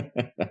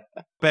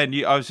 Ben,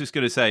 I was just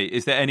going to say,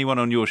 is there anyone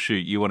on your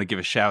shoot you want to give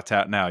a shout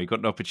out now? You've got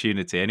an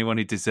opportunity. Anyone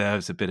who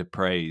deserves a bit of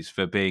praise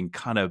for being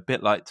kind of a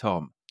bit like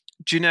Tom?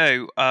 Do you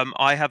know,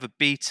 I have a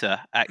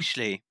beater,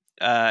 actually,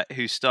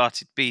 who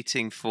started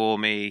beating for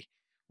me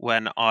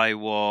when I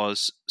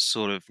was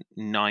sort of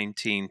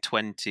 19,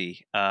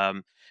 20.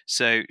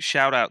 So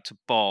shout out to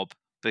Bob,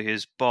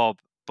 because Bob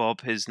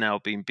has now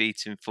been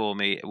beating for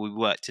me. We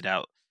worked it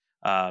out,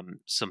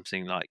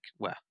 something like,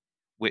 well,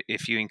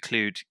 if you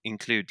include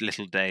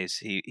little days,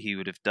 he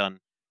would have done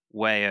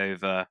way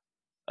over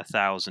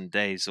 1,000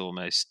 days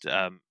almost.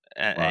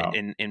 Wow.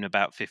 In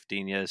about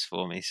 15 years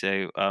for me.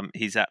 So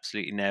he's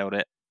absolutely nailed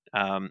it.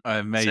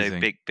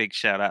 Amazing. So big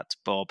shout out to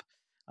Bob.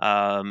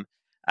 And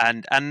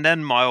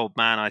then my old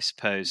man, I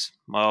suppose.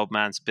 My old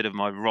man's a bit of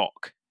my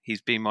rock.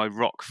 He's been my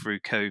rock through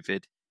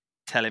COVID,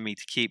 telling me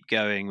to keep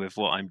going with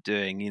what I'm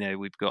doing. You know,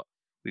 we've got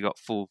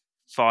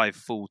 5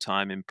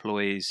 full-time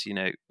employees, you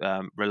know,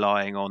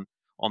 relying on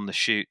the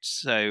shoots.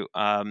 So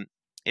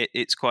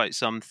it's quite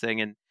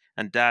something.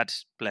 And Dad,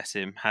 bless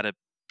him, had a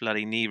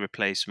bloody knee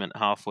replacement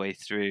halfway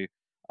through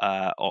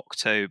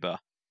October,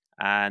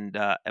 and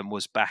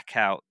was back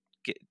out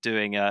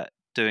doing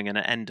an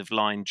end of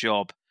line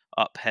job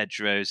up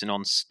hedgerows and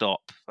on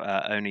stop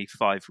only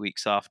 5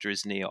 weeks after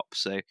his knee op.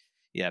 So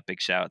yeah, big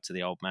shout out to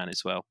the old man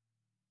as well.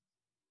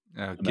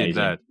 Good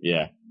lad.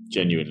 Yeah,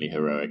 genuinely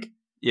heroic.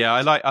 Yeah, I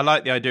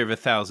like the idea of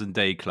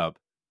 1,000-day club.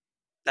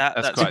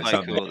 That's quite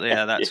something. cool.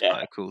 Yeah, that's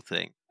quite a cool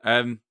thing.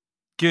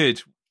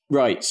 Good.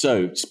 Right,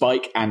 so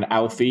Spike and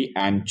Alfie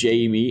and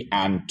Jamie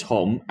and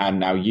Tom and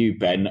now you,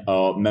 Ben,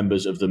 are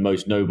members of the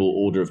most noble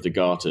Order of the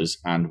Garters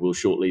and will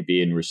shortly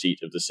be in receipt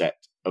of a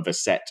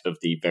set of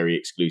the very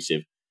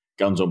exclusive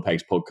Guns on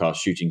Pegs podcast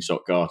Shooting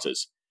Sock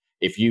Garters.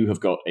 If you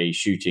have got a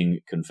shooting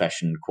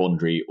confession,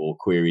 quandary or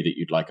query that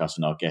you'd like us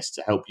and our guests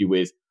to help you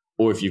with,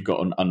 or if you've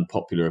got an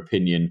unpopular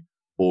opinion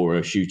or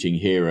a shooting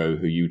hero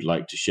who you'd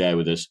like to share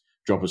with us,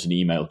 drop us an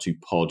email to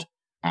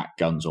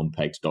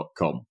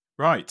pod@gunsonpegs.com.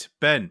 Right,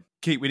 Ben,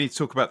 we need to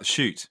talk about the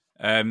shoot.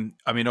 I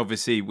mean,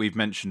 obviously, we've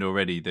mentioned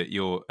already that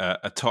you're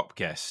a top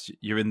guest.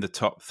 You're in the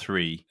top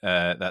 3,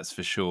 that's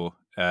for sure,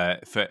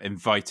 for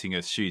inviting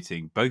us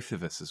shooting, both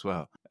of us as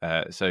well.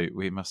 So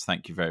we must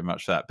thank you very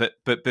much for that.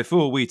 But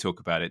before we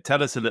talk about it,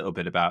 tell us a little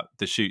bit about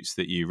the shoots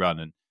that you run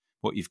and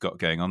what you've got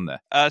going on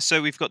there.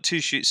 So we've got 2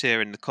 shoots here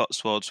in the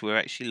Cotswolds. We're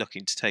actually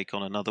looking to take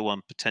on another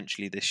one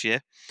potentially this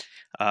year,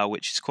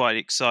 which is quite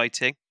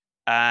exciting.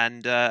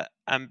 And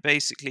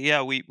basically,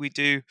 yeah, we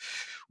do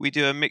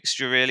a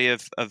mixture really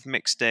of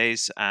mixed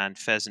days and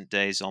pheasant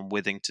days on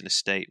Withington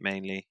Estate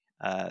mainly.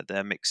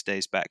 They're mixed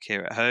days back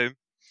here at home,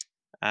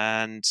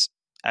 and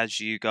as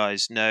you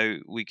guys know,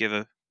 we give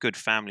a good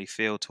family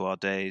feel to our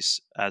days,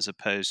 as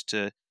opposed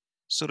to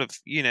sort of,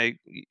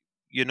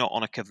 you're not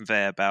on a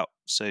conveyor belt,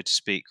 so to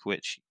speak,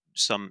 which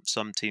some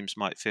teams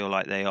might feel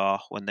like they are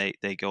when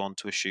they go on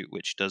to a shoot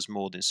which does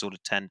more than sort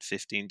of 10,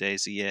 15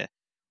 days a year.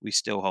 We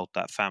still hold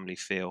that family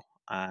feel,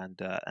 and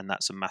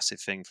that's a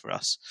massive thing for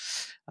us.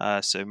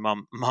 So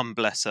mum,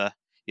 bless her.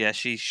 Yeah,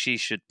 she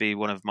should be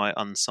one of my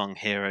unsung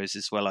heroes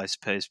as well, I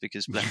suppose,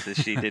 because bless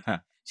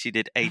her, she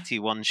did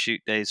 81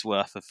 shoot days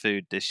worth of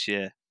food this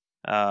year.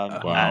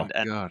 Wow.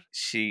 And God.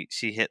 she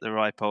hit the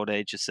ripe old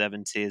age of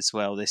 70 as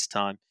well this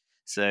time.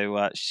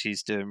 So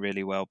she's doing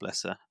really well,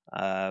 bless her.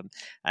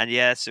 And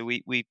yeah, so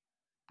we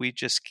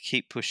just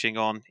keep pushing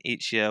on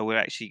each year. We're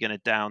actually going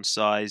to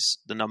downsize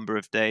the number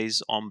of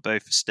days on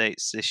both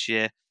estates this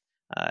year.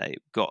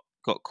 It got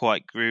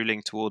quite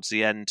grueling towards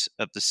the end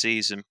of the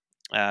season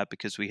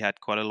because we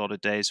had quite a lot of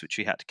days which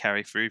we had to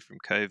carry through from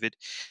COVID.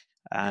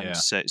 And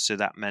so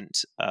that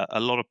meant a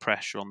lot of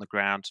pressure on the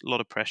ground, a lot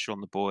of pressure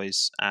on the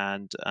boys,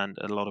 and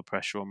a lot of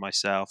pressure on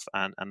myself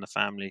and the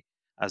family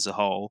as a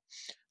whole.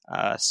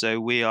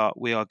 So we are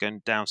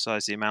going to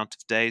downsize the amount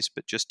of days,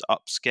 but just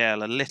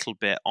upscale a little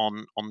bit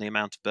on the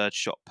amount of birds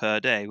shot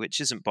per day,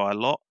 which isn't by a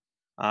lot,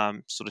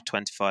 sort of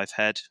 25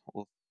 head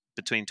or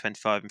between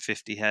 25 and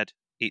 50 head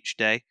each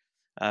day.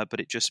 But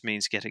it just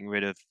means getting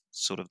rid of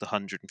sort of the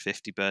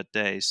 150 bird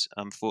days.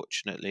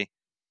 Unfortunately,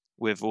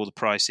 with all the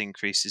price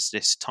increases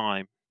this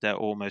time, they're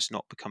almost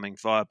not becoming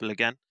viable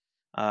again.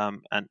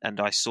 And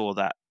I saw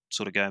that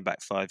sort of going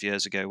back 5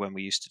 years ago when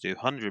we used to do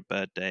 100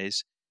 bird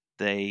days.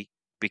 They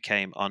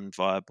became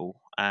unviable,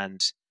 and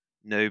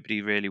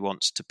nobody really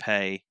wants to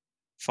pay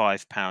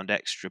 £5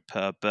 extra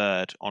per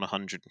bird on a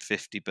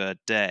 150 bird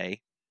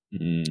day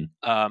to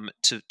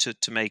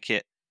make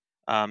it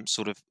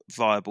sort of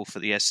viable for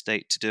the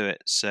estate to do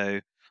it.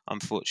 So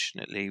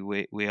unfortunately,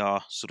 we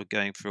are sort of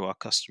going through our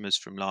customers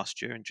from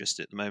last year and just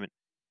at the moment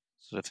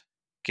sort of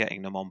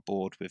getting them on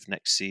board with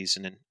next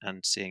season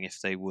and seeing if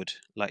they would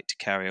like to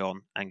carry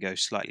on and go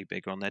slightly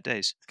bigger on their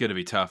days. It's going to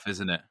be tough,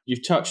 isn't it?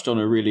 You've touched on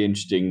a really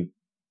interesting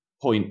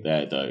point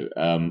there, though,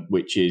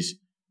 which is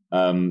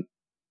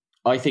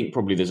I think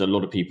probably there's a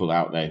lot of people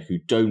out there who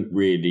don't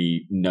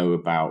really know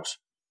about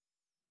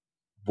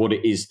how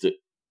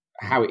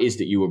it is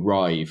that you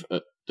arrive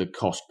at the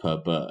cost per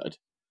bird.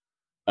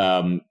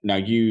 Now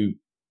you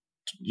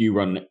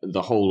run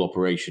the whole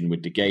operation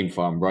with the game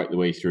farm right the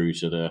way through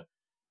to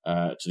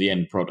the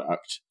end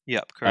product.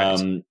 Yep,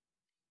 correct.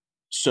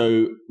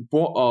 So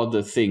what are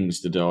the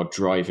things that are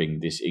driving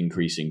this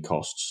increase in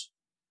costs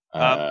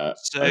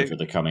over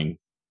the coming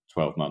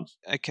 12 months?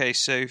 Okay,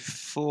 so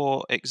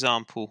for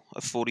example,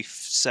 a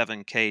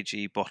 47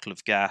 kg bottle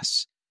of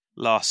gas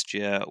last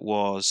year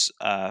was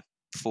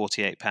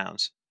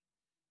 £48.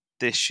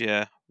 This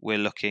year we're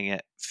looking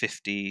at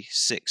 £56,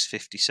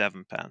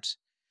 £57.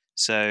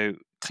 So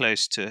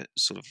close to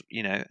sort of,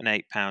 an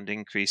 £8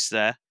 increase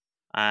there.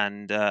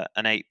 And an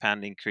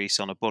 £8 increase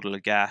on a bottle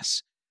of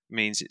gas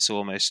means it's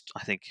almost,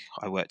 I think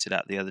I worked it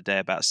out the other day,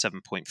 about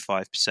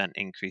 7.5%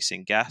 increase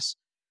in gas.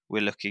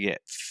 We're looking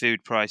at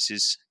food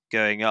prices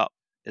going up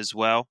as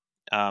well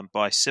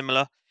by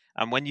similar.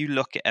 And when you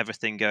look at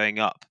everything going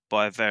up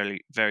by a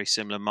very, very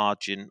similar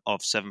margin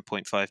of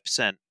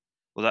 7.5%,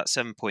 well, that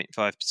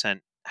 7.5%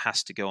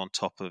 has to go on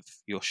top of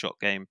your shot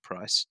game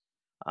price.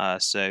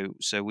 So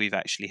we've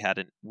actually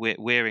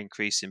we're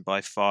increasing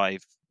by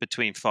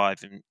between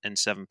 5 and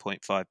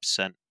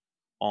 7.5%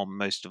 on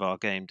most of our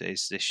game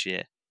days this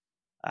year.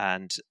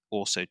 And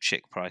also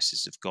chick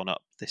prices have gone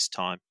up this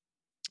time.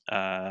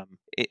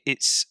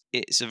 It's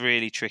a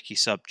really tricky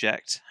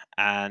subject,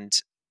 and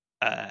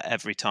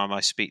every time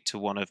I speak to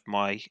one of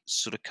my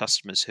sort of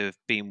customers who have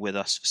been with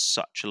us for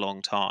such a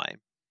long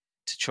time,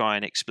 to try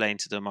and explain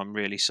to them, I'm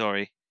really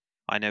sorry.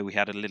 I know we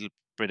had a little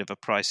bit of a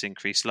price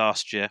increase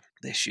last year.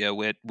 This year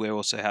we're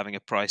also having a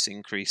price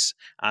increase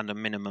and a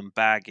minimum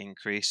bag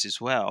increase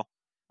as well,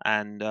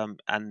 and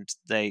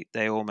they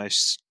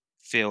almost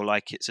feel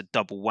like it's a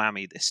double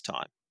whammy this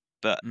time.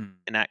 But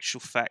in actual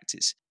fact,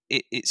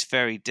 it's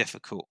very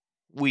difficult.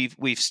 We've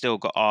still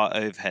got our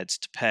overheads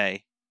to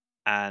pay,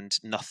 and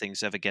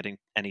nothing's ever getting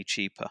any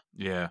cheaper.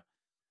 Yeah.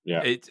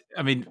 Yeah.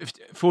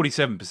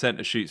 47%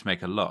 of shoots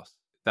make a loss.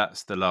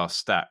 That's the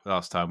last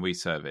time we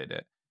surveyed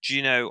it. Do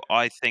you know?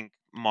 I think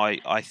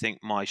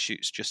my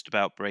shoots just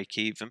about break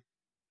even,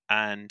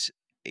 and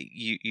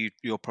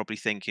you're probably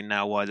thinking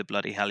now, why the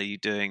bloody hell are you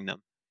doing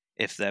them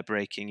if they're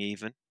breaking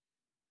even?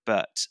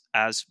 But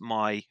as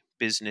my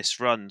business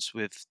runs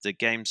with the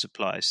game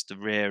supplies, the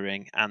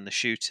rearing and the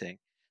shooting,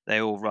 they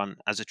all run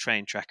as a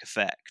train track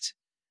effect.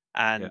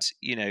 And,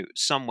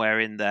 somewhere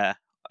in there,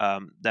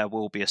 there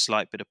will be a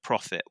slight bit of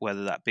profit,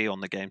 whether that be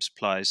on the game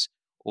supplies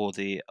or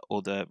the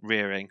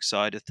rearing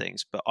side of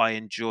things. But I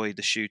enjoy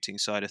the shooting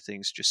side of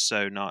things just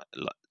so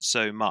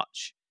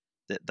much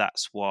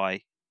that's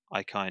why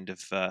I kind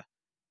of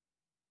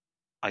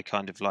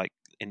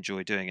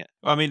enjoy doing it.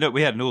 Well, I mean, look,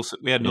 we had an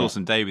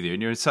awesome day with you,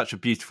 and you're in such a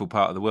beautiful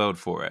part of the world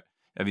for it.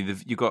 I mean,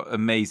 you've got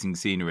amazing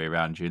scenery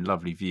around you and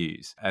lovely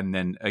views, and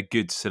then a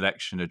good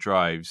selection of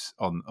drives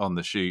on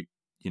the shoot.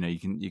 You know,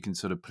 you can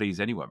sort of please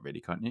anyone,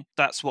 really, can't you?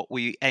 That's what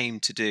we aim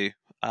to do.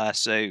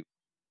 So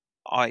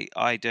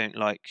I don't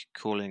like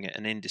calling it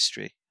an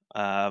industry.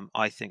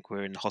 I think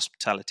we're in the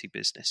hospitality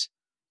business.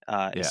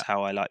 Is Yeah.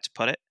 how I like to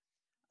put it.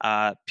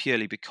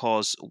 Purely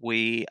because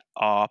we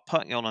are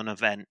putting on an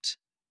event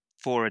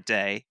for a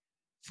day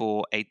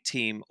for a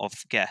team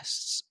of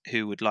guests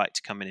who would like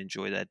to come and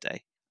enjoy their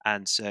day.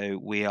 And so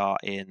we are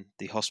in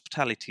the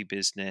hospitality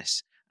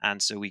business.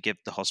 And so we give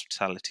the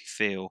hospitality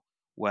feel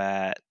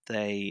where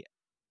they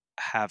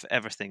have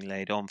everything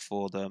laid on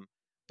for them,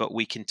 but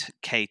we can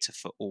cater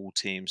for all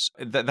teams.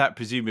 That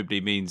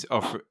presumably means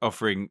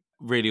offering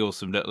really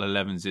awesome little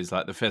 11s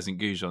like the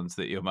pheasant goujons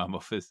that your mum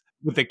offers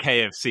with the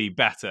KFC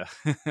batter.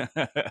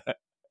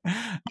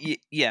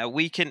 Yeah,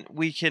 we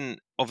can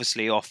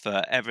obviously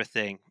offer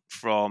everything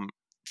from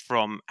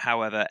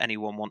however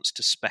anyone wants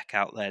to spec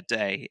out their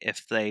day.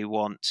 If they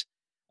want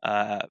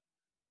a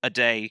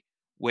day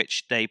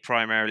which they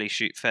primarily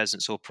shoot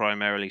pheasants or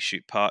primarily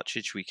shoot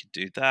partridge, we could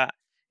do that.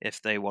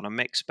 If they want a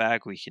mixed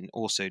bag, we can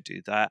also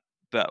do that.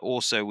 But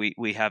also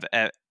we have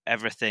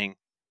everything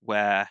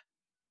where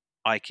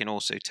I can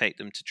also take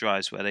them to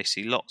drives where they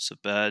see lots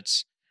of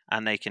birds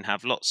and they can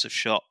have lots of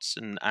shots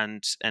and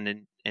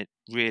it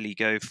really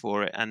go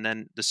for it. And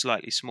then the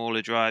slightly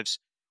smaller drives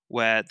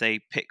where they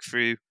pick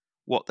through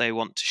what they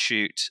want to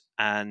shoot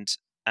and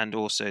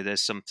also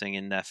there's something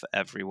in there for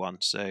everyone.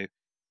 So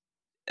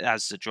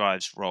as the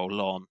drives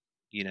roll on,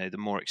 you know, the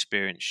more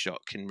experienced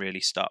shot can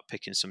really start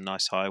picking some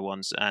nice high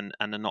ones, and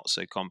the not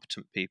so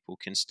competent people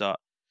can start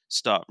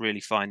really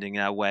finding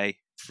their way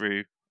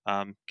through,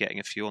 getting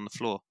a few on the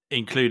floor,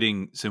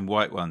 including some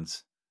white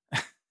ones.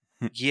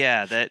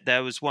 Yeah,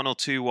 there was one or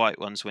two white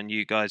ones when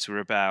you guys were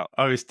about.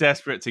 I was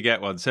desperate to get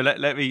one. So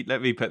let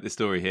me put the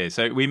story here.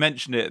 So we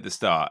mentioned it at the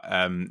start.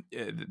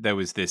 There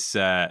was this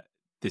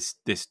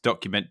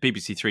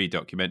BBC Three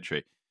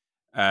documentary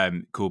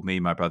called "Me,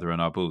 My Brother, and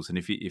Our Bulls." And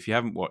if you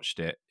haven't watched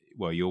it,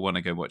 well, you'll want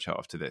to go watch it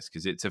after this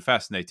because it's a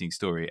fascinating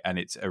story and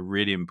it's a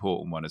really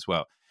important one as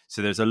well.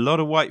 So there's a lot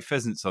of white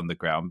pheasants on the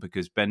ground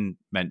because Ben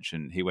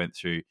mentioned he went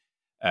through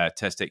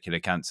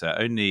testicular cancer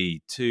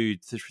only 3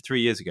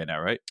 years ago now,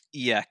 right?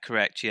 Yeah,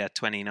 correct. Yeah,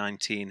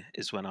 2019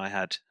 is when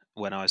I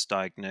was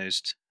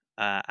diagnosed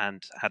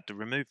and had the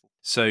removal.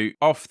 So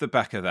off the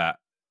back of that,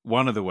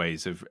 one of the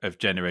ways of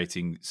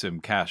generating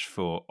some cash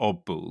for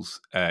odd bulls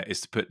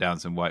is to put down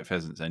some white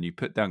pheasants, and you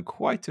put down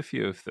quite a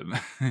few of them.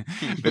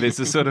 But it's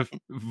a sort of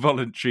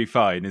voluntary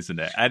fine, isn't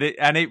it?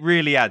 And it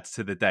really adds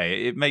to the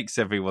day. It makes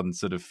everyone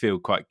sort of feel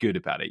quite good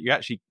about it. You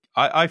actually,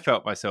 I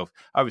felt myself,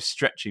 I was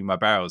stretching my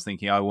barrels,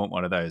 thinking, I want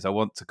one of those. I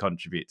want to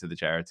contribute to the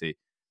charity.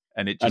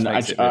 And it just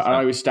makes it fun.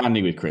 I was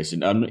standing with Chris,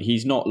 and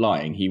he's not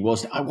lying. He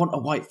was. I want a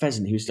white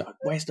pheasant. He was.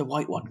 Where's the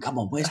white one? Come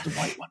on, where's the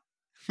white one?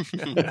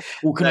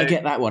 Well, can I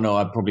get that one? Oh,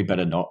 I probably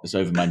better not. It's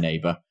over my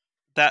neighbour.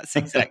 That's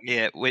exactly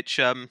it. Which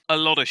a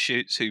lot of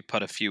shoots who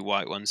put a few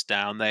white ones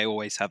down, they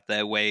always have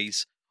their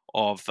ways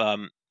of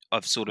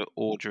sort of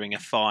ordering a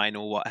fine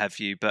or what have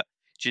you. But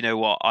do you know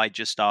what? I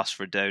just asked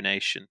for a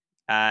donation,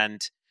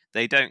 and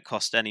they don't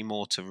cost any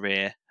more to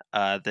rear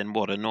than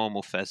what a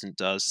normal pheasant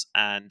does,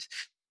 and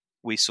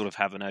we sort of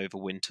have an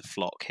overwinter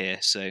flock here,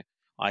 so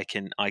I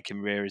can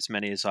rear as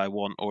many as I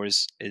want or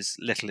as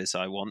little as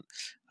I want.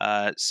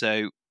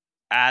 So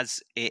as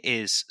it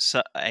is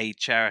a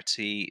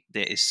charity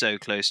that is so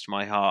close to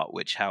my heart,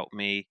 which helped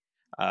me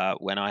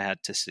when I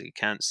had testicular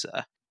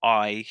cancer,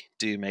 I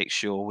do make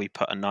sure we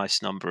put a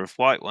nice number of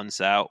white ones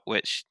out,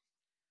 which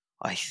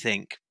I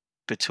think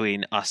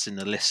between us and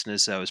the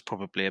listeners, there was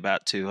probably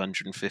about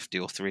 250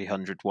 or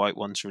 300 white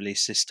ones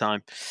released this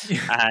time,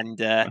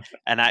 and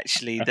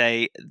actually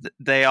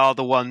they are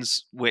the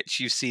ones which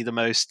you see the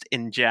most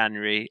in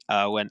January,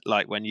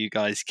 when you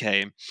guys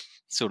came,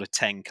 sort of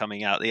 10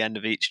 coming out the end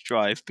of each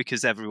drive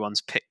because everyone's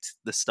picked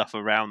the stuff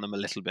around them a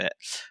little bit.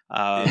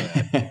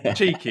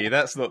 Cheeky,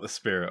 that's not the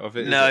spirit of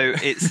it. No,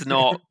 is it? It's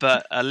not.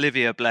 But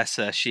Olivia, bless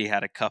her, she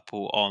had a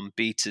couple on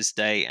Beta's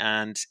Day,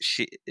 and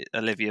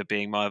Olivia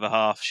being my other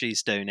half,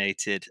 she's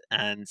donated,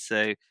 and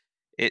so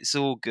it's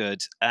all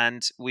good.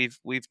 And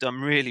we've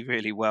done really,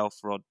 really well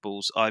for Odd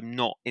Bulls. I'm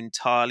not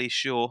entirely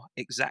sure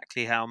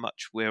exactly how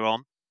much we're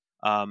on,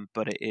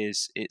 but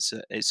it's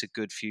a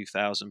good few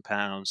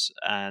 £1,000s,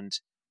 and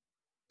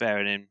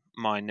bearing in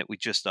mind that we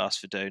just asked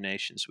for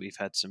donations, we've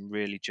had some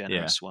really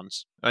generous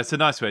ones. It's a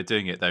nice way of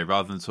doing it, though,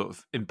 rather than sort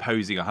of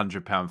imposing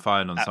 £100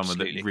 fine on someone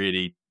that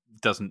really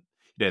doesn't.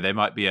 You know, they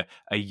might be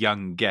a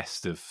young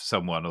guest of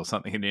someone or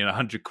something, and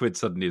 £100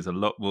 suddenly is a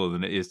lot more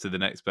than it is to the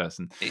next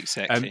person.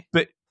 Exactly.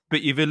 But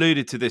you've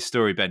alluded to this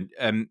story, Ben.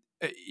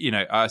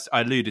 I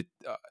alluded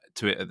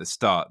to it at the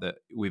start that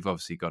we've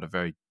obviously got a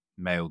very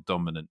male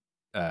dominant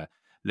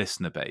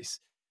listener base.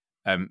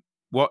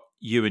 What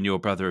you and your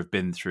brother have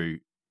been through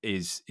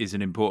is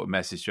an important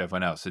message to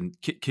everyone else. And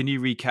can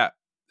you recap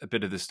a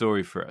bit of the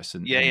story for us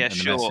and the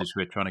sure. message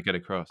we're trying to get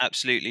across?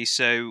 Absolutely.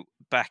 So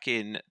back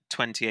in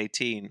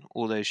 2018,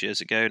 all those years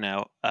ago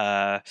now,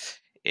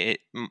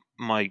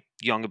 my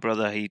younger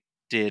brother, he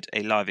did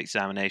a live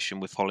examination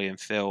with Holly and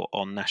Phil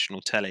on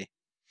national telly.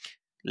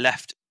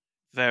 Left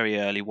very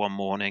early one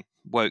morning,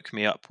 woke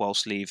me up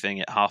whilst leaving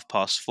at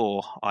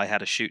 4:30. I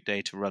had a shoot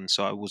day to run,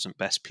 so I wasn't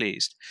best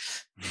pleased.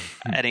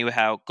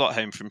 Anyhow, got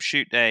home from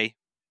shoot day,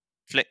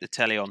 flicked the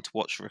telly on to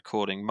watch the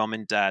recording. Mum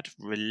and Dad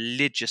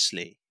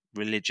religiously,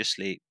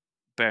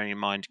 bearing in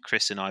mind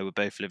Chris and I were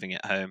both living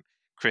at home.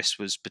 Chris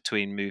was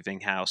between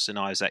moving house, and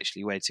I was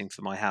actually waiting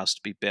for my house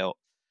to be built.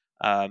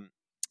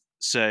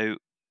 So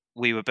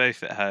we were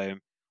both at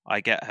home. I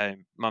get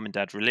home, Mum and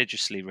Dad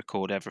religiously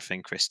record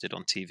everything Chris did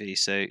on TV.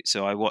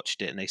 So I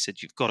watched it, and they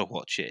said, "You've got to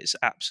watch it. It's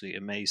absolutely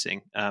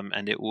amazing,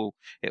 and it will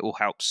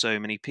help so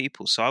many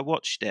people." So I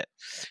watched it,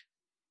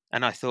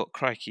 and I thought,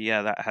 crikey,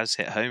 yeah, that has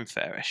hit home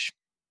fairish.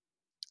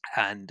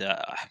 And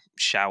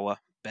shower,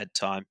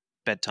 bedtime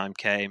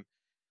came.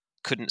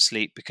 Couldn't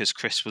sleep because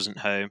Chris wasn't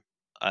home.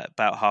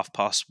 About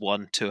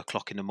 1:30,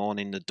 2:00 in the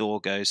morning, the door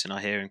goes, and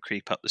I hear him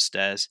creep up the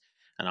stairs.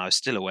 And I was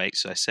still awake,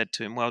 so I said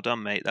to him, "Well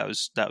done, mate. That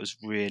was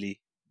really,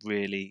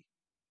 really,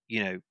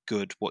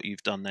 good what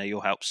you've done there.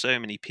 You'll help so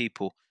many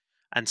people."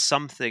 And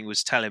something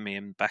was telling me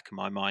in the back of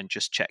my mind,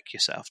 just check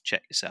yourself.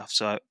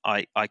 So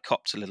I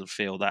copped a little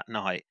feel that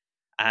night,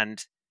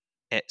 and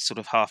at sort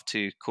of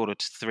 2:30,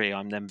 2:45,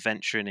 I'm then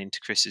venturing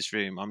into Chris's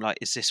room. I'm like,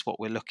 "Is this what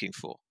we're looking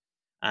for?"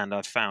 And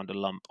I found a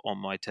lump on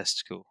my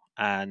testicle,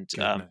 and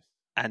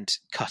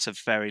cut a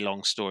very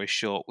long story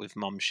short, with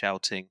Mum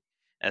shouting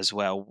as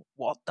well,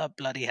 "What the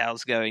bloody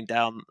hell's going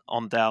down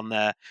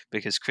there?"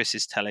 Because Chris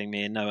is telling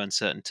me in no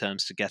uncertain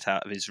terms to get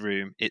out of his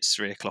room. It's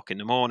 3:00 in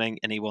the morning,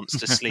 and he wants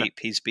to sleep.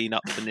 He's been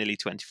up for nearly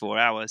 24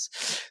 hours.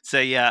 So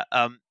yeah,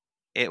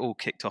 it all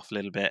kicked off a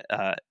little bit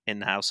in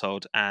the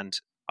household, and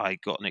I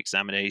got an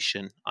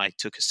examination. I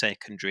took a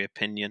secondary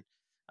opinion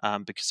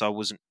because I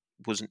wasn't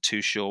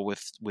too sure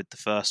with the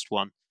first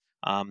one.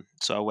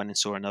 So I went and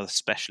saw another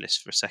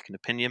specialist for a second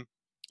opinion.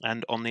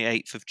 And on the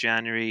 8th of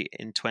January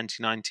in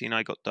 2019,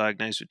 I got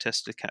diagnosed with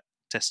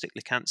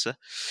testicular cancer.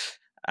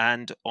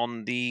 And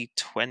on the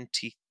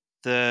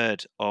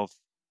 23rd of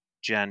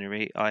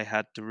January, I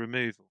had the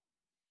removal.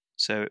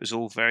 So it was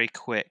all very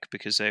quick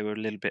because they were a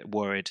little bit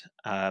worried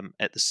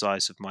at the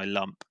size of my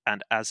lump.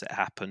 And as it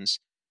happens,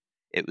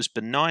 it was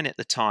benign at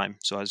the time,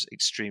 so I was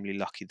extremely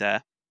lucky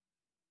there.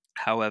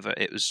 However,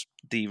 it was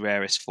the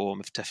rarest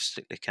form of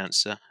testicular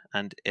cancer,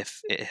 and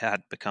if it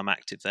had become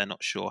active, they're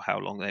not sure how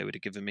long they would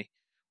have given me,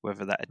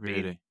 whether that had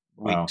been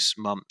weeks,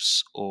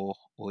 months, or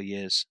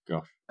years.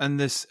 Gosh.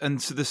 And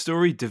so the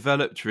story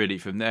developed really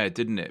from there,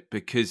 didn't it?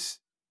 Because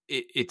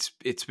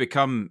it's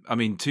become, I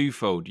mean,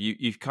 twofold.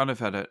 You've kind of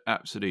had an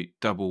absolute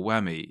double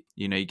whammy.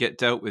 You get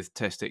dealt with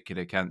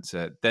testicular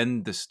cancer,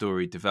 then the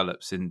story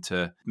develops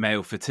into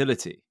male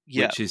fertility,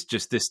 which is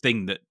just this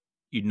thing that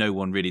no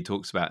one really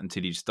talks about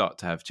until you start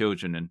to have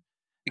children. And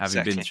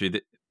having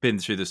been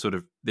through the sort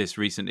of this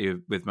recently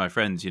with my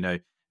friends,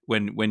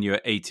 when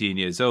you're 18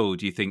 years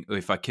old, you think,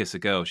 if I kiss a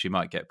girl, she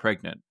might get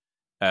pregnant.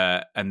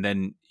 And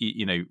then,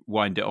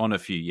 wind it on a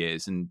few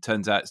years, and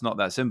turns out it's not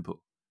that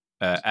simple.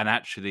 And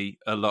actually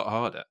a lot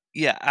harder.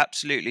 Yeah,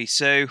 absolutely.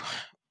 So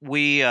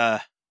we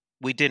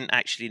didn't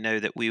actually know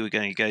that we were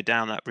going to go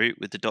down that route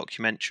with the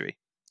documentary.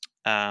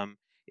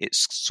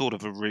 It's sort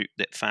of a route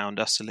that found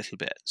us a little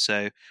bit.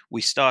 So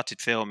we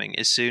started filming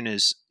as soon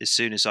as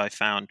I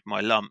found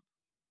my lump.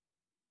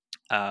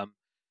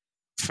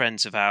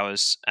 Friends of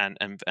ours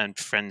and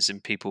friends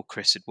and people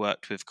Chris had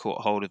worked with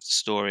caught hold of the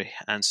story,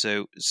 and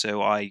so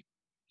I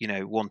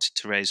wanted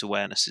to raise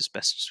awareness as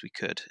best as we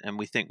could, and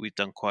we think we've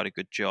done quite a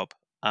good job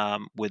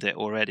with it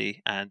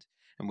already, and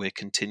we're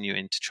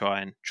continuing to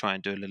try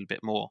and do a little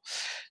bit more.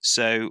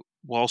 So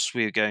whilst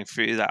we were going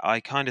through that, I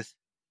kind of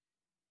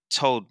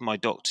told my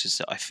doctors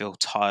that I feel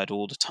tired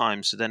all the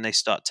time, so then they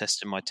start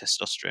testing my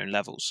testosterone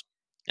levels,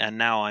 and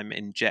now I'm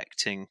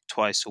injecting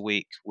twice a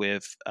week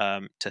with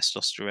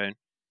testosterone,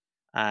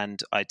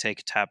 and I take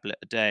a tablet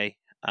a day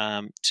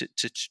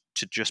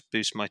to just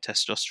boost my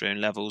testosterone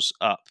levels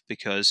up,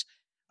 because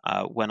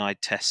when I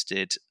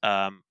tested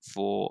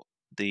for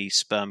the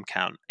sperm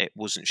count, it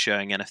wasn't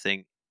showing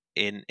anything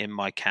in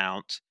my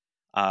count.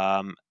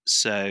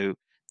 So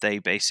they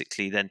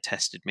basically then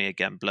tested me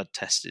again, blood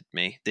tested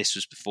me. This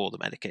was before the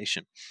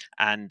medication.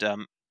 And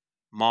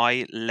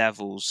my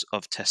levels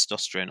of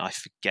testosterone, I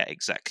forget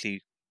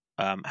exactly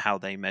how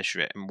they measure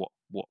it and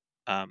what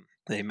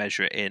they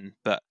measure it in,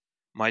 but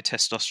my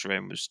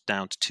testosterone was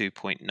down to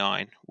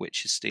 2.9,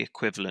 which is the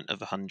equivalent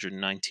of a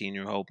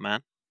 119-year-old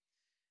man.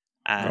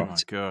 And oh my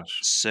gosh.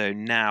 So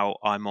now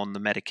I'm on the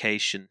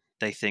medication.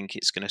 They think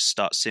it's going to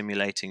start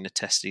simulating the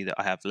testy that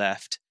I have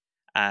left.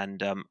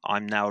 And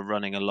I'm now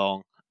running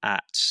along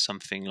at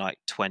something like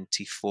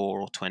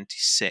 24 or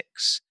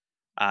 26.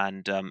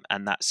 And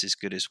that's as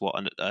good as what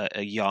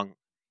a young,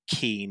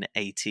 keen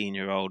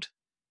 18-year-old,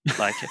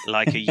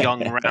 like a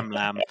young ram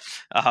lamb.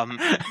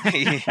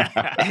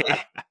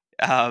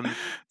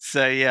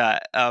 So yeah,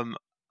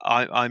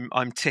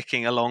 I'm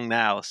ticking along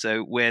now.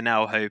 So we're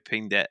now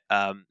hoping that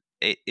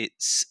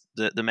it's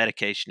the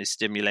medication has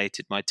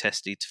stimulated my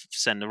testes to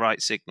send the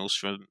right signals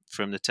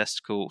from the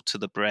testicle to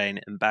the brain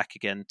and back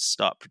again to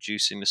start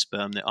producing the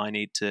sperm that I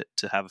need to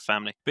have a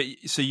family. But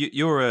so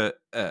you're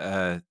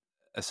a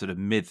sort of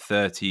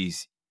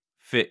mid-30s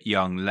fit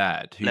young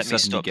lad who Let me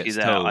suddenly stop you gets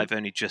there. told. I've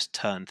only just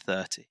turned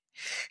 30.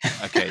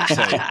 Okay,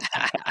 so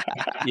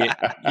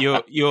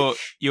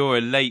you're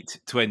a late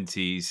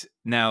 20s,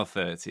 now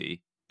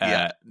 30,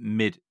 Yeah.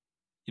 mid,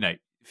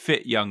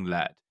 fit young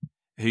lad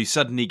who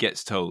suddenly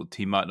gets told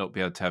he might not be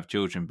able to have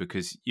children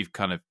because you've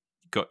kind of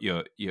got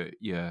your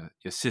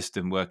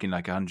system working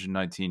like a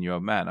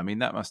 119-year-old man. I mean,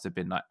 that must have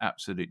been like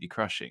absolutely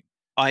crushing.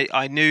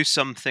 I knew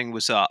something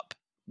was up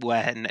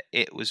when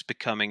it was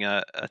becoming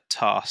a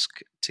task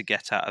to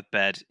get out of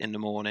bed in the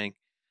morning,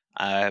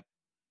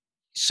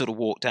 sort of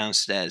walk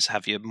downstairs,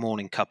 have your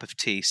morning cup of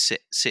tea,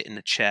 sit in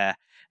the chair,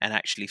 and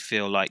actually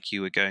feel like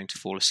you were going to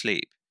fall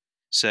asleep.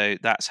 So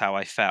that's how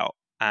I felt.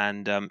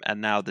 And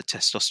now the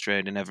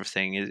testosterone and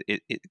everything,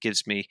 it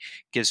gives me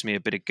a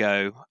bit of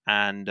go,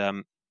 and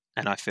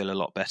I feel a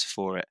lot better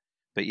for it.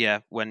 But yeah,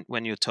 when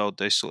you're told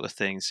those sort of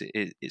things,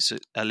 it's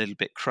a little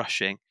bit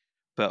crushing.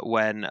 But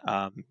when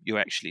you're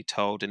actually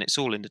told, and it's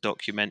all in the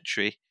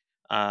documentary,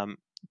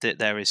 that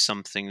there is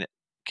something that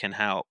can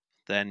help,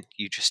 then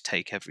you just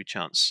take every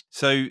chance.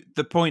 So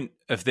the point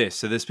of this,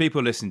 so there's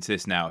people listening to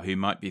this now who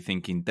might be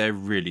thinking they're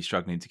really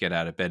struggling to get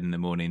out of bed in the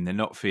morning. They're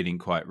not feeling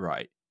quite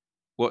right.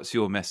 What's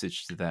your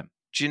message to them?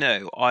 Do you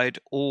know, I'd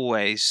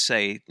always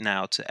say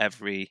now to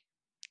every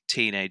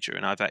teenager,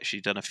 and I've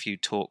actually done a few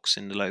talks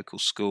in the local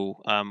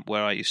school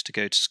where I used to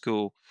go to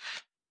school.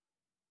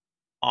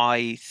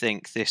 I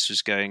think this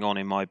was going on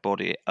in my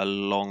body a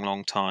long,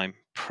 long time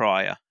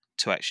prior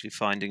to actually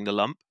finding the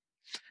lump.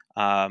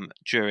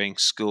 During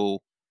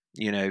school,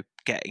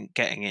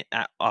 getting it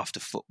after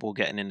football,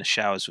 getting in the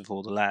showers with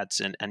all the lads,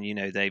 and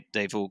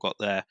they've all got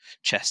their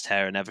chest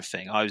hair and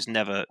everything. I was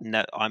never,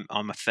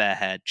 I'm a fair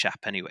haired chap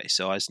anyway,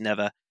 so I was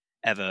never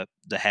ever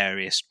the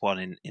hairiest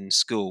one in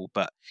school.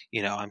 But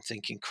I'm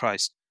thinking,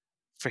 Christ,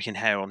 freaking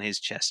hair on his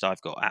chest,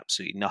 I've got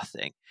absolutely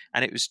nothing.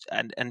 And it was,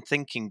 and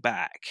thinking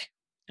back,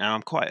 and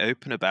I'm quite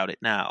open about it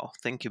now.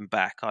 Thinking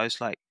back, I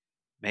was like,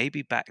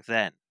 maybe back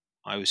then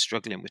I was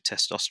struggling with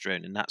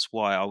testosterone, and that's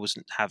why I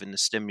wasn't having the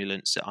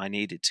stimulants that I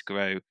needed to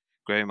grow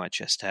my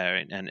chest hair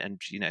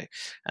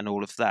and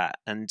all of that.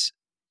 And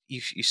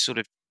you sort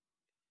of,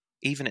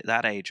 even at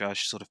that age, I was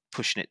sort of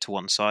pushing it to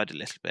one side a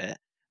little bit.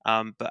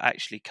 But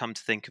actually, come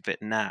to think of it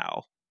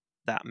now,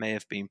 that may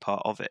have been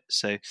part of it.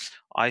 So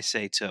I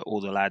say to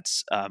all the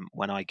lads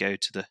when I go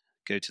to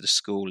the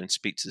school and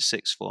speak to the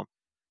sixth form,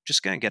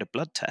 just go and get a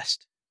blood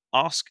test.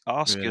 Ask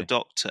Really? your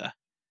doctor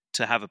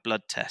to have a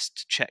blood test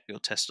to check your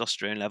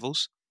testosterone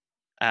levels.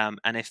 And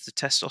if the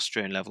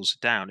testosterone levels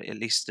are down, at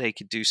least they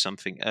could do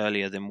something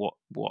earlier than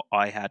what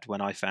I had when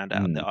I found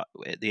out that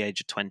at the age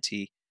of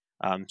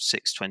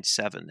 26,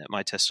 27, that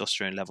my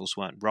testosterone levels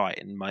weren't right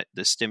and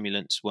the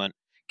stimulants weren't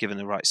giving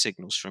the right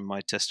signals from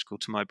my testicle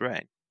to my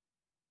brain.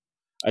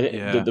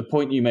 The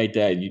point you made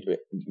there,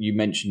 you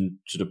mentioned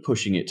sort of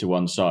pushing it to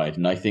one side,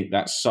 and I think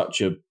that's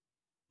such a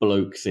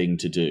bloke thing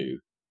to do.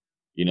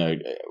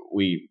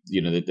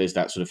 There's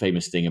that sort of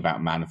famous thing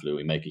about man flu.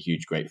 We make a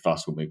huge, great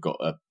fuss when we've got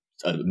a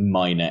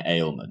minor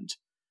ailment.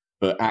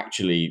 But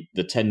actually,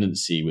 the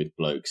tendency with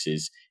blokes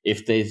is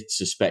if they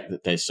suspect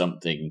that there's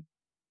something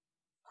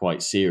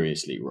quite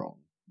seriously wrong,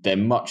 they're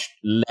much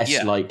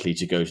less likely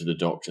to go to the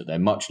doctor. They're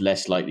much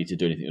less likely to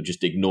do anything or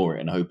just ignore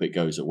it and hope it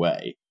goes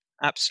away.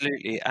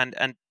 Absolutely.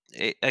 And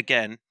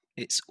again,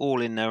 it's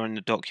all in there in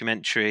the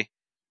documentary,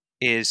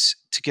 is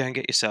to go and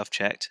get yourself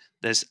checked.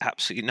 There's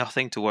absolutely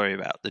nothing to worry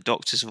about. The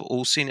doctors have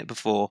all seen it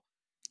before,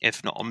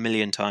 if not a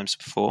million times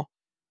before.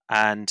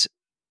 And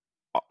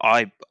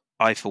I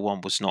for one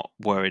was not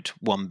worried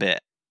one bit.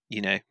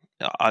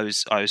 I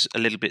was a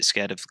little bit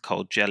scared of the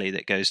cold jelly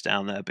that goes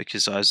down there,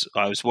 because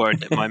I was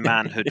worried that my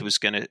manhood was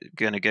gonna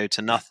go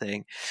to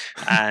nothing,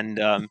 and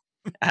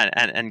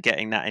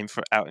getting that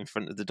out in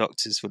front of the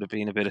doctors would have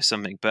been a bit of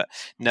something. But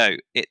no,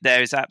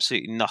 there is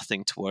absolutely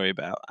nothing to worry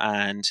about,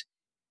 and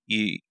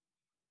the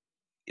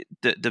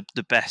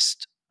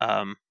best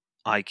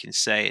I can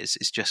say is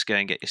just go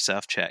and get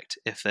yourself checked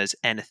if there's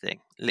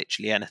anything,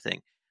 literally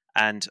anything.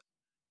 And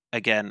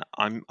again,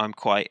 I'm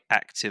quite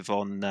active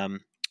on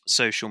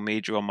social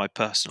media, on my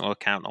personal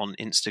account on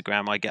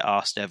Instagram. I get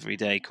asked every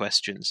day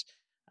questions,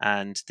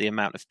 and the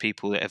amount of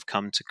people that have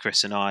come to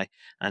Chris and I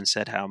and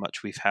said how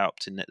much we've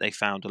helped, and that they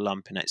found a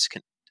lump and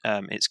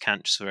it's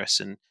cancerous,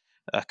 and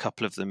a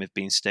couple of them have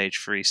been stage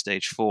 3,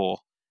 stage 4,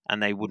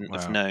 and they wouldn't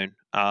have known.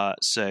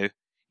 So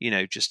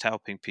just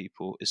helping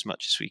people as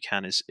much as we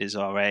can is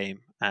our aim,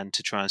 and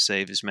to try and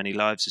save as many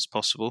lives as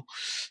possible.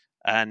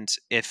 And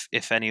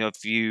if any of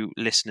you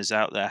listeners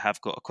out there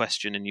have got a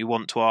question and you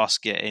want to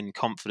ask it in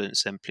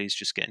confidence, then please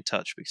just get in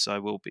touch, because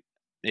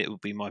it will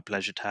be my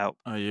pleasure to help.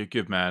 Oh, you're a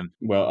good man.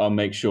 Well, I'll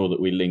make sure that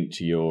we link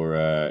to your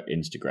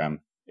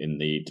Instagram in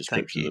the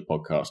description of the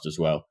podcast as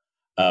well.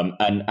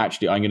 And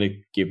actually, I'm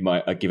going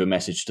to give a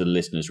message to the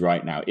listeners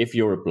right now. If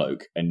you're a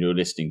bloke and you're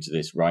listening to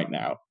this right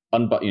now,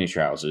 unbutton your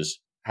trousers,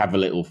 have a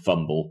little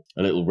fumble,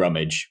 a little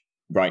rummage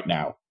right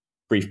now.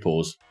 Brief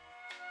pause.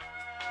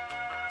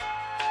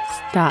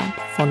 Start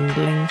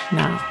fondling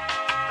now.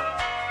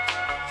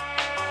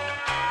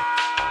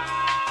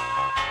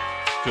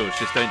 George,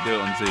 just don't do it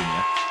on Zoom,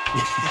 yeah?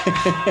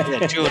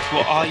 Yeah, George,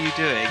 what are you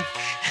doing?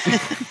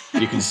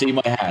 You can see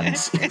my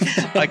hands.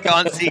 I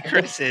can't see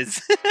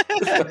Chris's.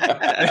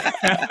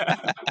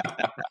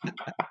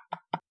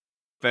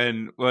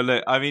 Ben, well,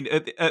 look, I mean,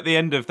 at the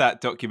end of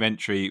that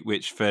documentary,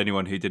 which for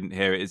anyone who didn't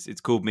hear it,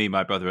 it's called Me,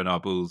 My Brother and Our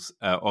Bulls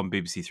on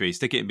BBC Three.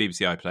 Stick it in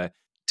BBC iPlayer.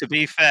 To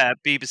be fair,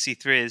 BBC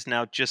Three has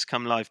now just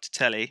come live to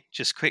telly.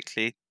 Just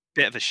quickly,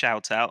 bit of a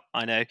shout out,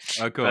 I know,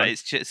 but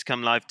it's just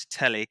come live to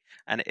telly.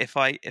 And if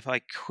I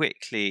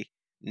quickly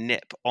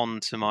nip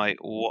onto my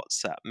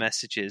WhatsApp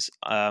messages,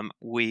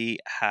 we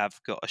have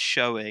got a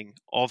showing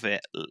of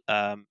it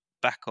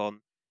back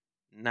on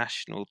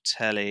national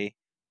telly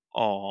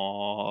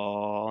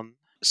on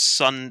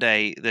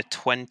Sunday, the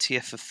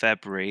 20th of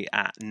February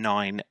at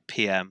 9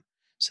 p.m.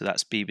 So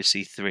that's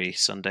BBC Three,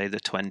 Sunday,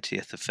 the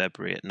 20th of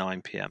February at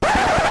 9 p.m.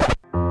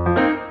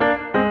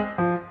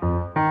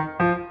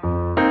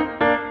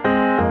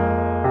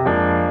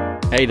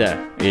 Hey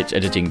there, it's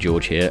Editing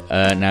George here.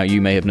 Now,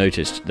 you may have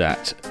noticed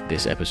that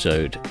this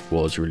episode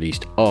was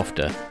released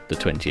after the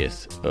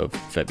 20th of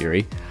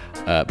February,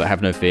 but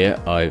have no fear,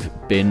 I've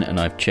been and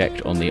I've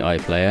checked on the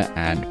iPlayer,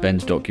 and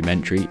Ben's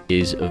documentary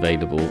is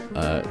available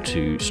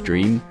to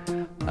stream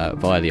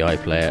via the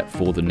iPlayer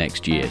for the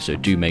next year, so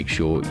do make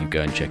sure you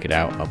go and check it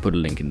out. I'll put a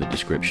link in the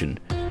description.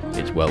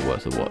 It's well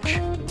worth a watch.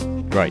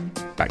 Right,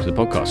 back to the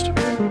podcast.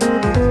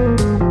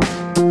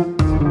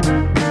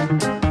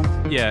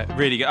 Yeah,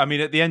 really good. I mean,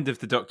 at the end of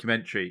the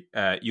documentary,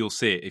 you'll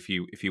see it if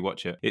you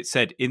watch it. It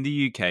said, in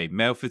the UK,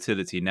 male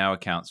fertility now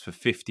accounts for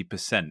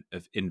 50%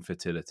 of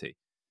infertility.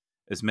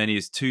 As many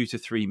as 2 to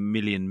 3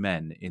 million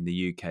men in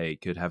the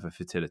UK could have a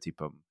fertility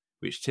problem,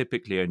 which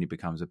typically only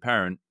becomes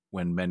apparent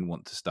when men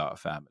want to start a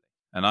family.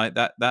 And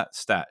that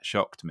stat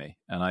shocked me.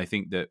 And I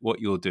think that what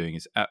you're doing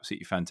is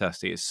absolutely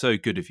fantastic. It's so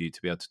good of you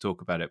to be able to talk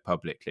about it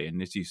publicly.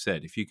 And as you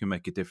said, if you can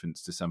make a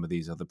difference to some of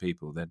these other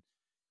people, then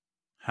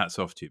hats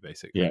off to you,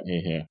 basically.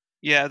 Yeah.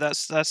 Yeah,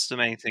 that's the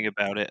main thing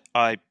about it.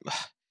 I,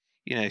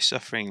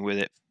 suffering with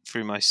it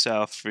through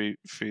myself, through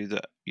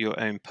your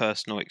own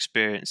personal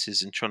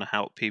experiences, and trying to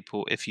help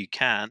people if you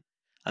can.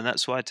 And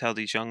that's why I tell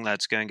these young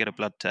lads, go and get a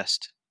blood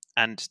test.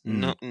 And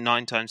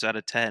 9 times out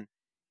of 10,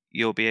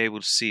 you'll be able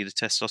to see the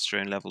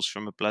testosterone levels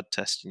from a blood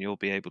test, and you'll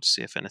be able to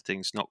see if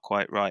anything's not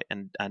quite right.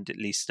 And at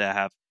least they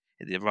have,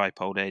 at the ripe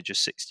old age of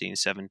 16,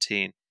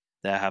 17,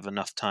 they have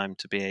enough time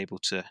to be able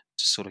to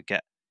sort of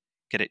get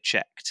it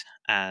checked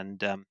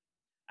and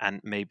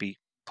maybe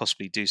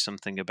possibly do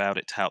something about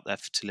it to help their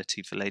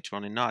fertility for later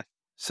on in life.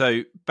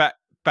 So back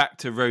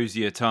to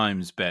rosier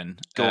times, Ben.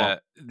 Go on.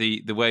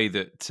 The way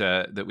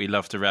that we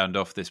love to round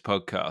off this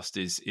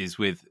podcast is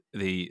with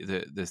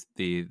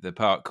the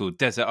part called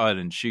Desert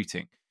Island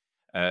Shooting.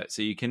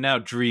 So you can now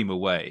dream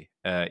away.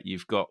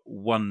 You've got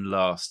one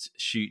last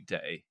shoot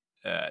day.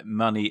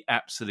 Money,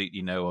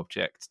 absolutely no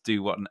object.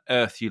 Do what on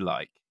earth you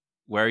like.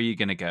 Where are you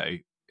going to go?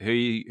 Who are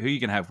you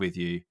going to have with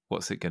you?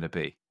 What's it going to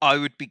be? I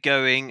would be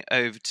going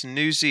over to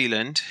New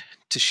Zealand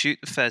to shoot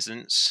the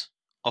pheasants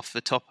off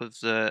the top of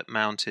the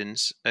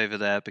mountains over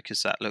there,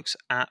 because that looks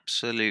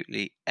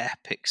absolutely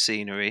epic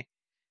scenery.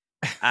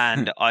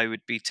 And I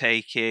would be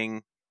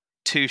taking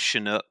 2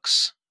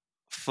 Chinooks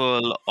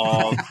full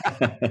of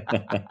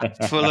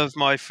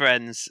my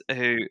friends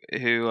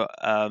who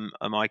are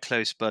my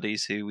close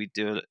buddies, who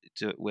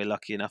we're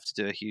lucky enough to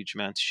do a huge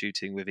amount of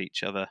shooting with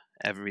each other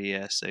every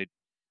year. So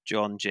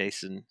John,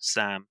 Jason,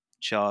 Sam,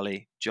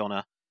 Charlie,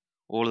 Jonna,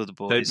 all of the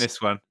boys. Don't miss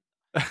one.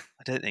 I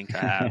don't think I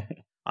have.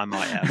 I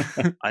might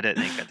have. I don't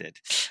think I did.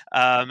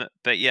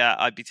 But yeah,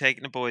 I'd be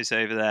taking the boys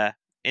over there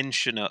in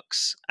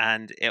Chinooks,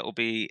 and it'll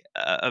be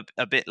a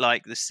bit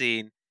like the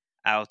scene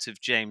out of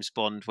James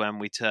Bond when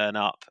we turn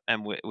up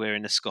and we're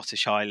in the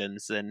Scottish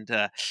Highlands and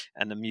the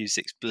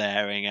music's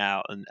blaring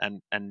out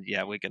and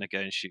yeah, we're going to go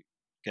and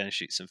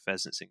shoot some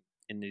pheasants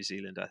in New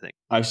Zealand, I think.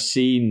 I've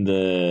seen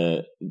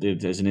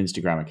there's an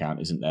Instagram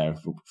account, isn't there,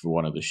 for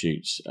one of the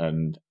shoots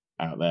and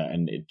out there,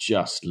 and it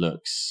just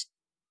looks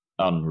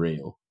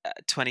unreal.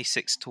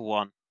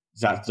 26-1.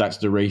 That's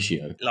the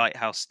ratio.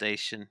 Lighthouse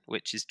Station,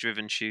 which is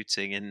driven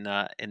shooting in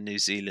New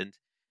Zealand.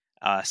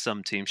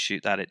 Some teams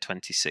shoot that at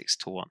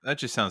 26-1. That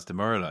just sounds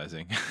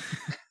demoralising.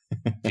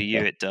 For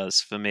you, it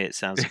does. For me, it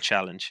sounds a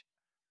challenge.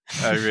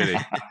 Oh, really?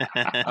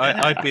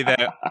 I'd be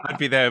there. I'd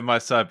be there in my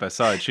side by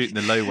side, shooting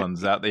the low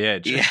ones out the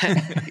edge.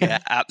 Yeah,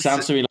 absolutely.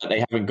 Sounds to me like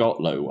they haven't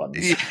got low ones.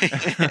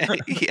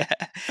 Yeah,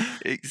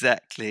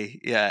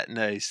 exactly. Yeah,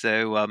 no.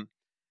 So,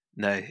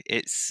 no,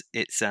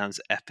 it sounds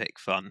epic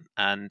fun,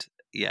 and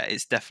yeah,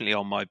 it's definitely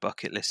on my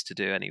bucket list to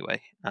do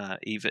anyway.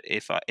 Even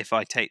if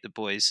I take the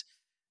boys,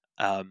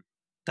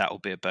 that will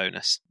be a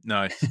bonus.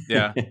 Nice.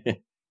 Yeah.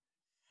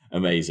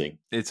 Amazing.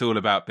 It's all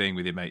about being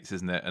with your mates,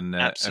 isn't it? And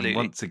Absolutely. And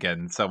once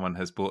again, someone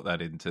has brought that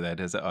into their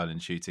desert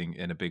island shooting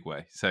in a big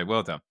way. So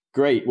well done.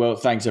 Great. Well,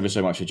 thanks ever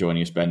so much for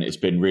joining us, Ben. It's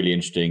been really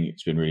interesting.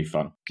 It's been really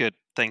fun. Good.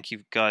 Thank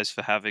you guys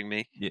for having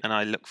me, and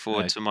I look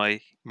forward to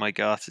my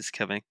garters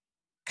coming.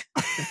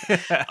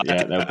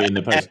 Yeah, they'll be in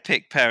the post.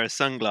 Epic pair of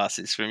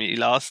sunglasses from you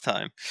last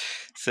time.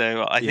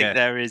 So I think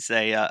there is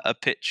a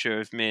picture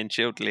of me and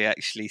Childley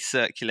actually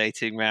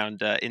circulating around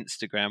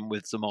Instagram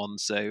with them on.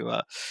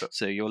 So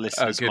your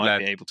listeners might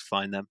be able to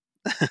find them.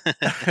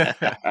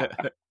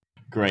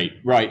 Great.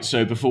 Right.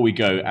 So before we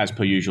go, as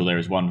per usual, there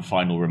is one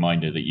final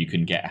reminder that you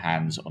can get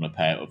hands on a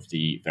pair of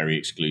the very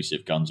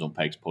exclusive Guns on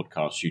Pegs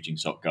podcast shooting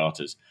sock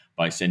garters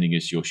by sending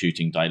us your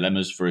shooting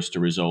dilemmas for us to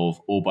resolve,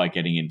 or by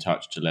getting in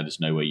touch to let us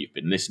know where you've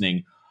been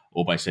listening,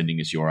 or by sending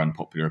us your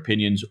unpopular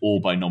opinions,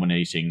 or by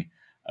nominating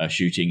a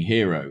shooting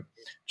hero.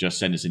 Just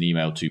send us an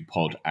email to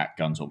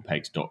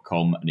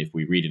pod@gunsonpegs.com, and if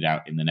we read it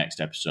out in the next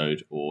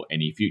episode or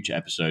any future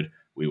episode,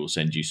 we will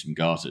send you some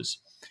garters.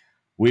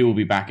 We will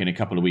be back in a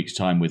couple of weeks'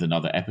 time with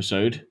another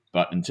episode.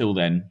 But until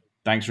then,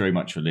 thanks very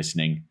much for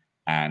listening,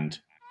 and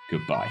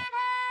goodbye.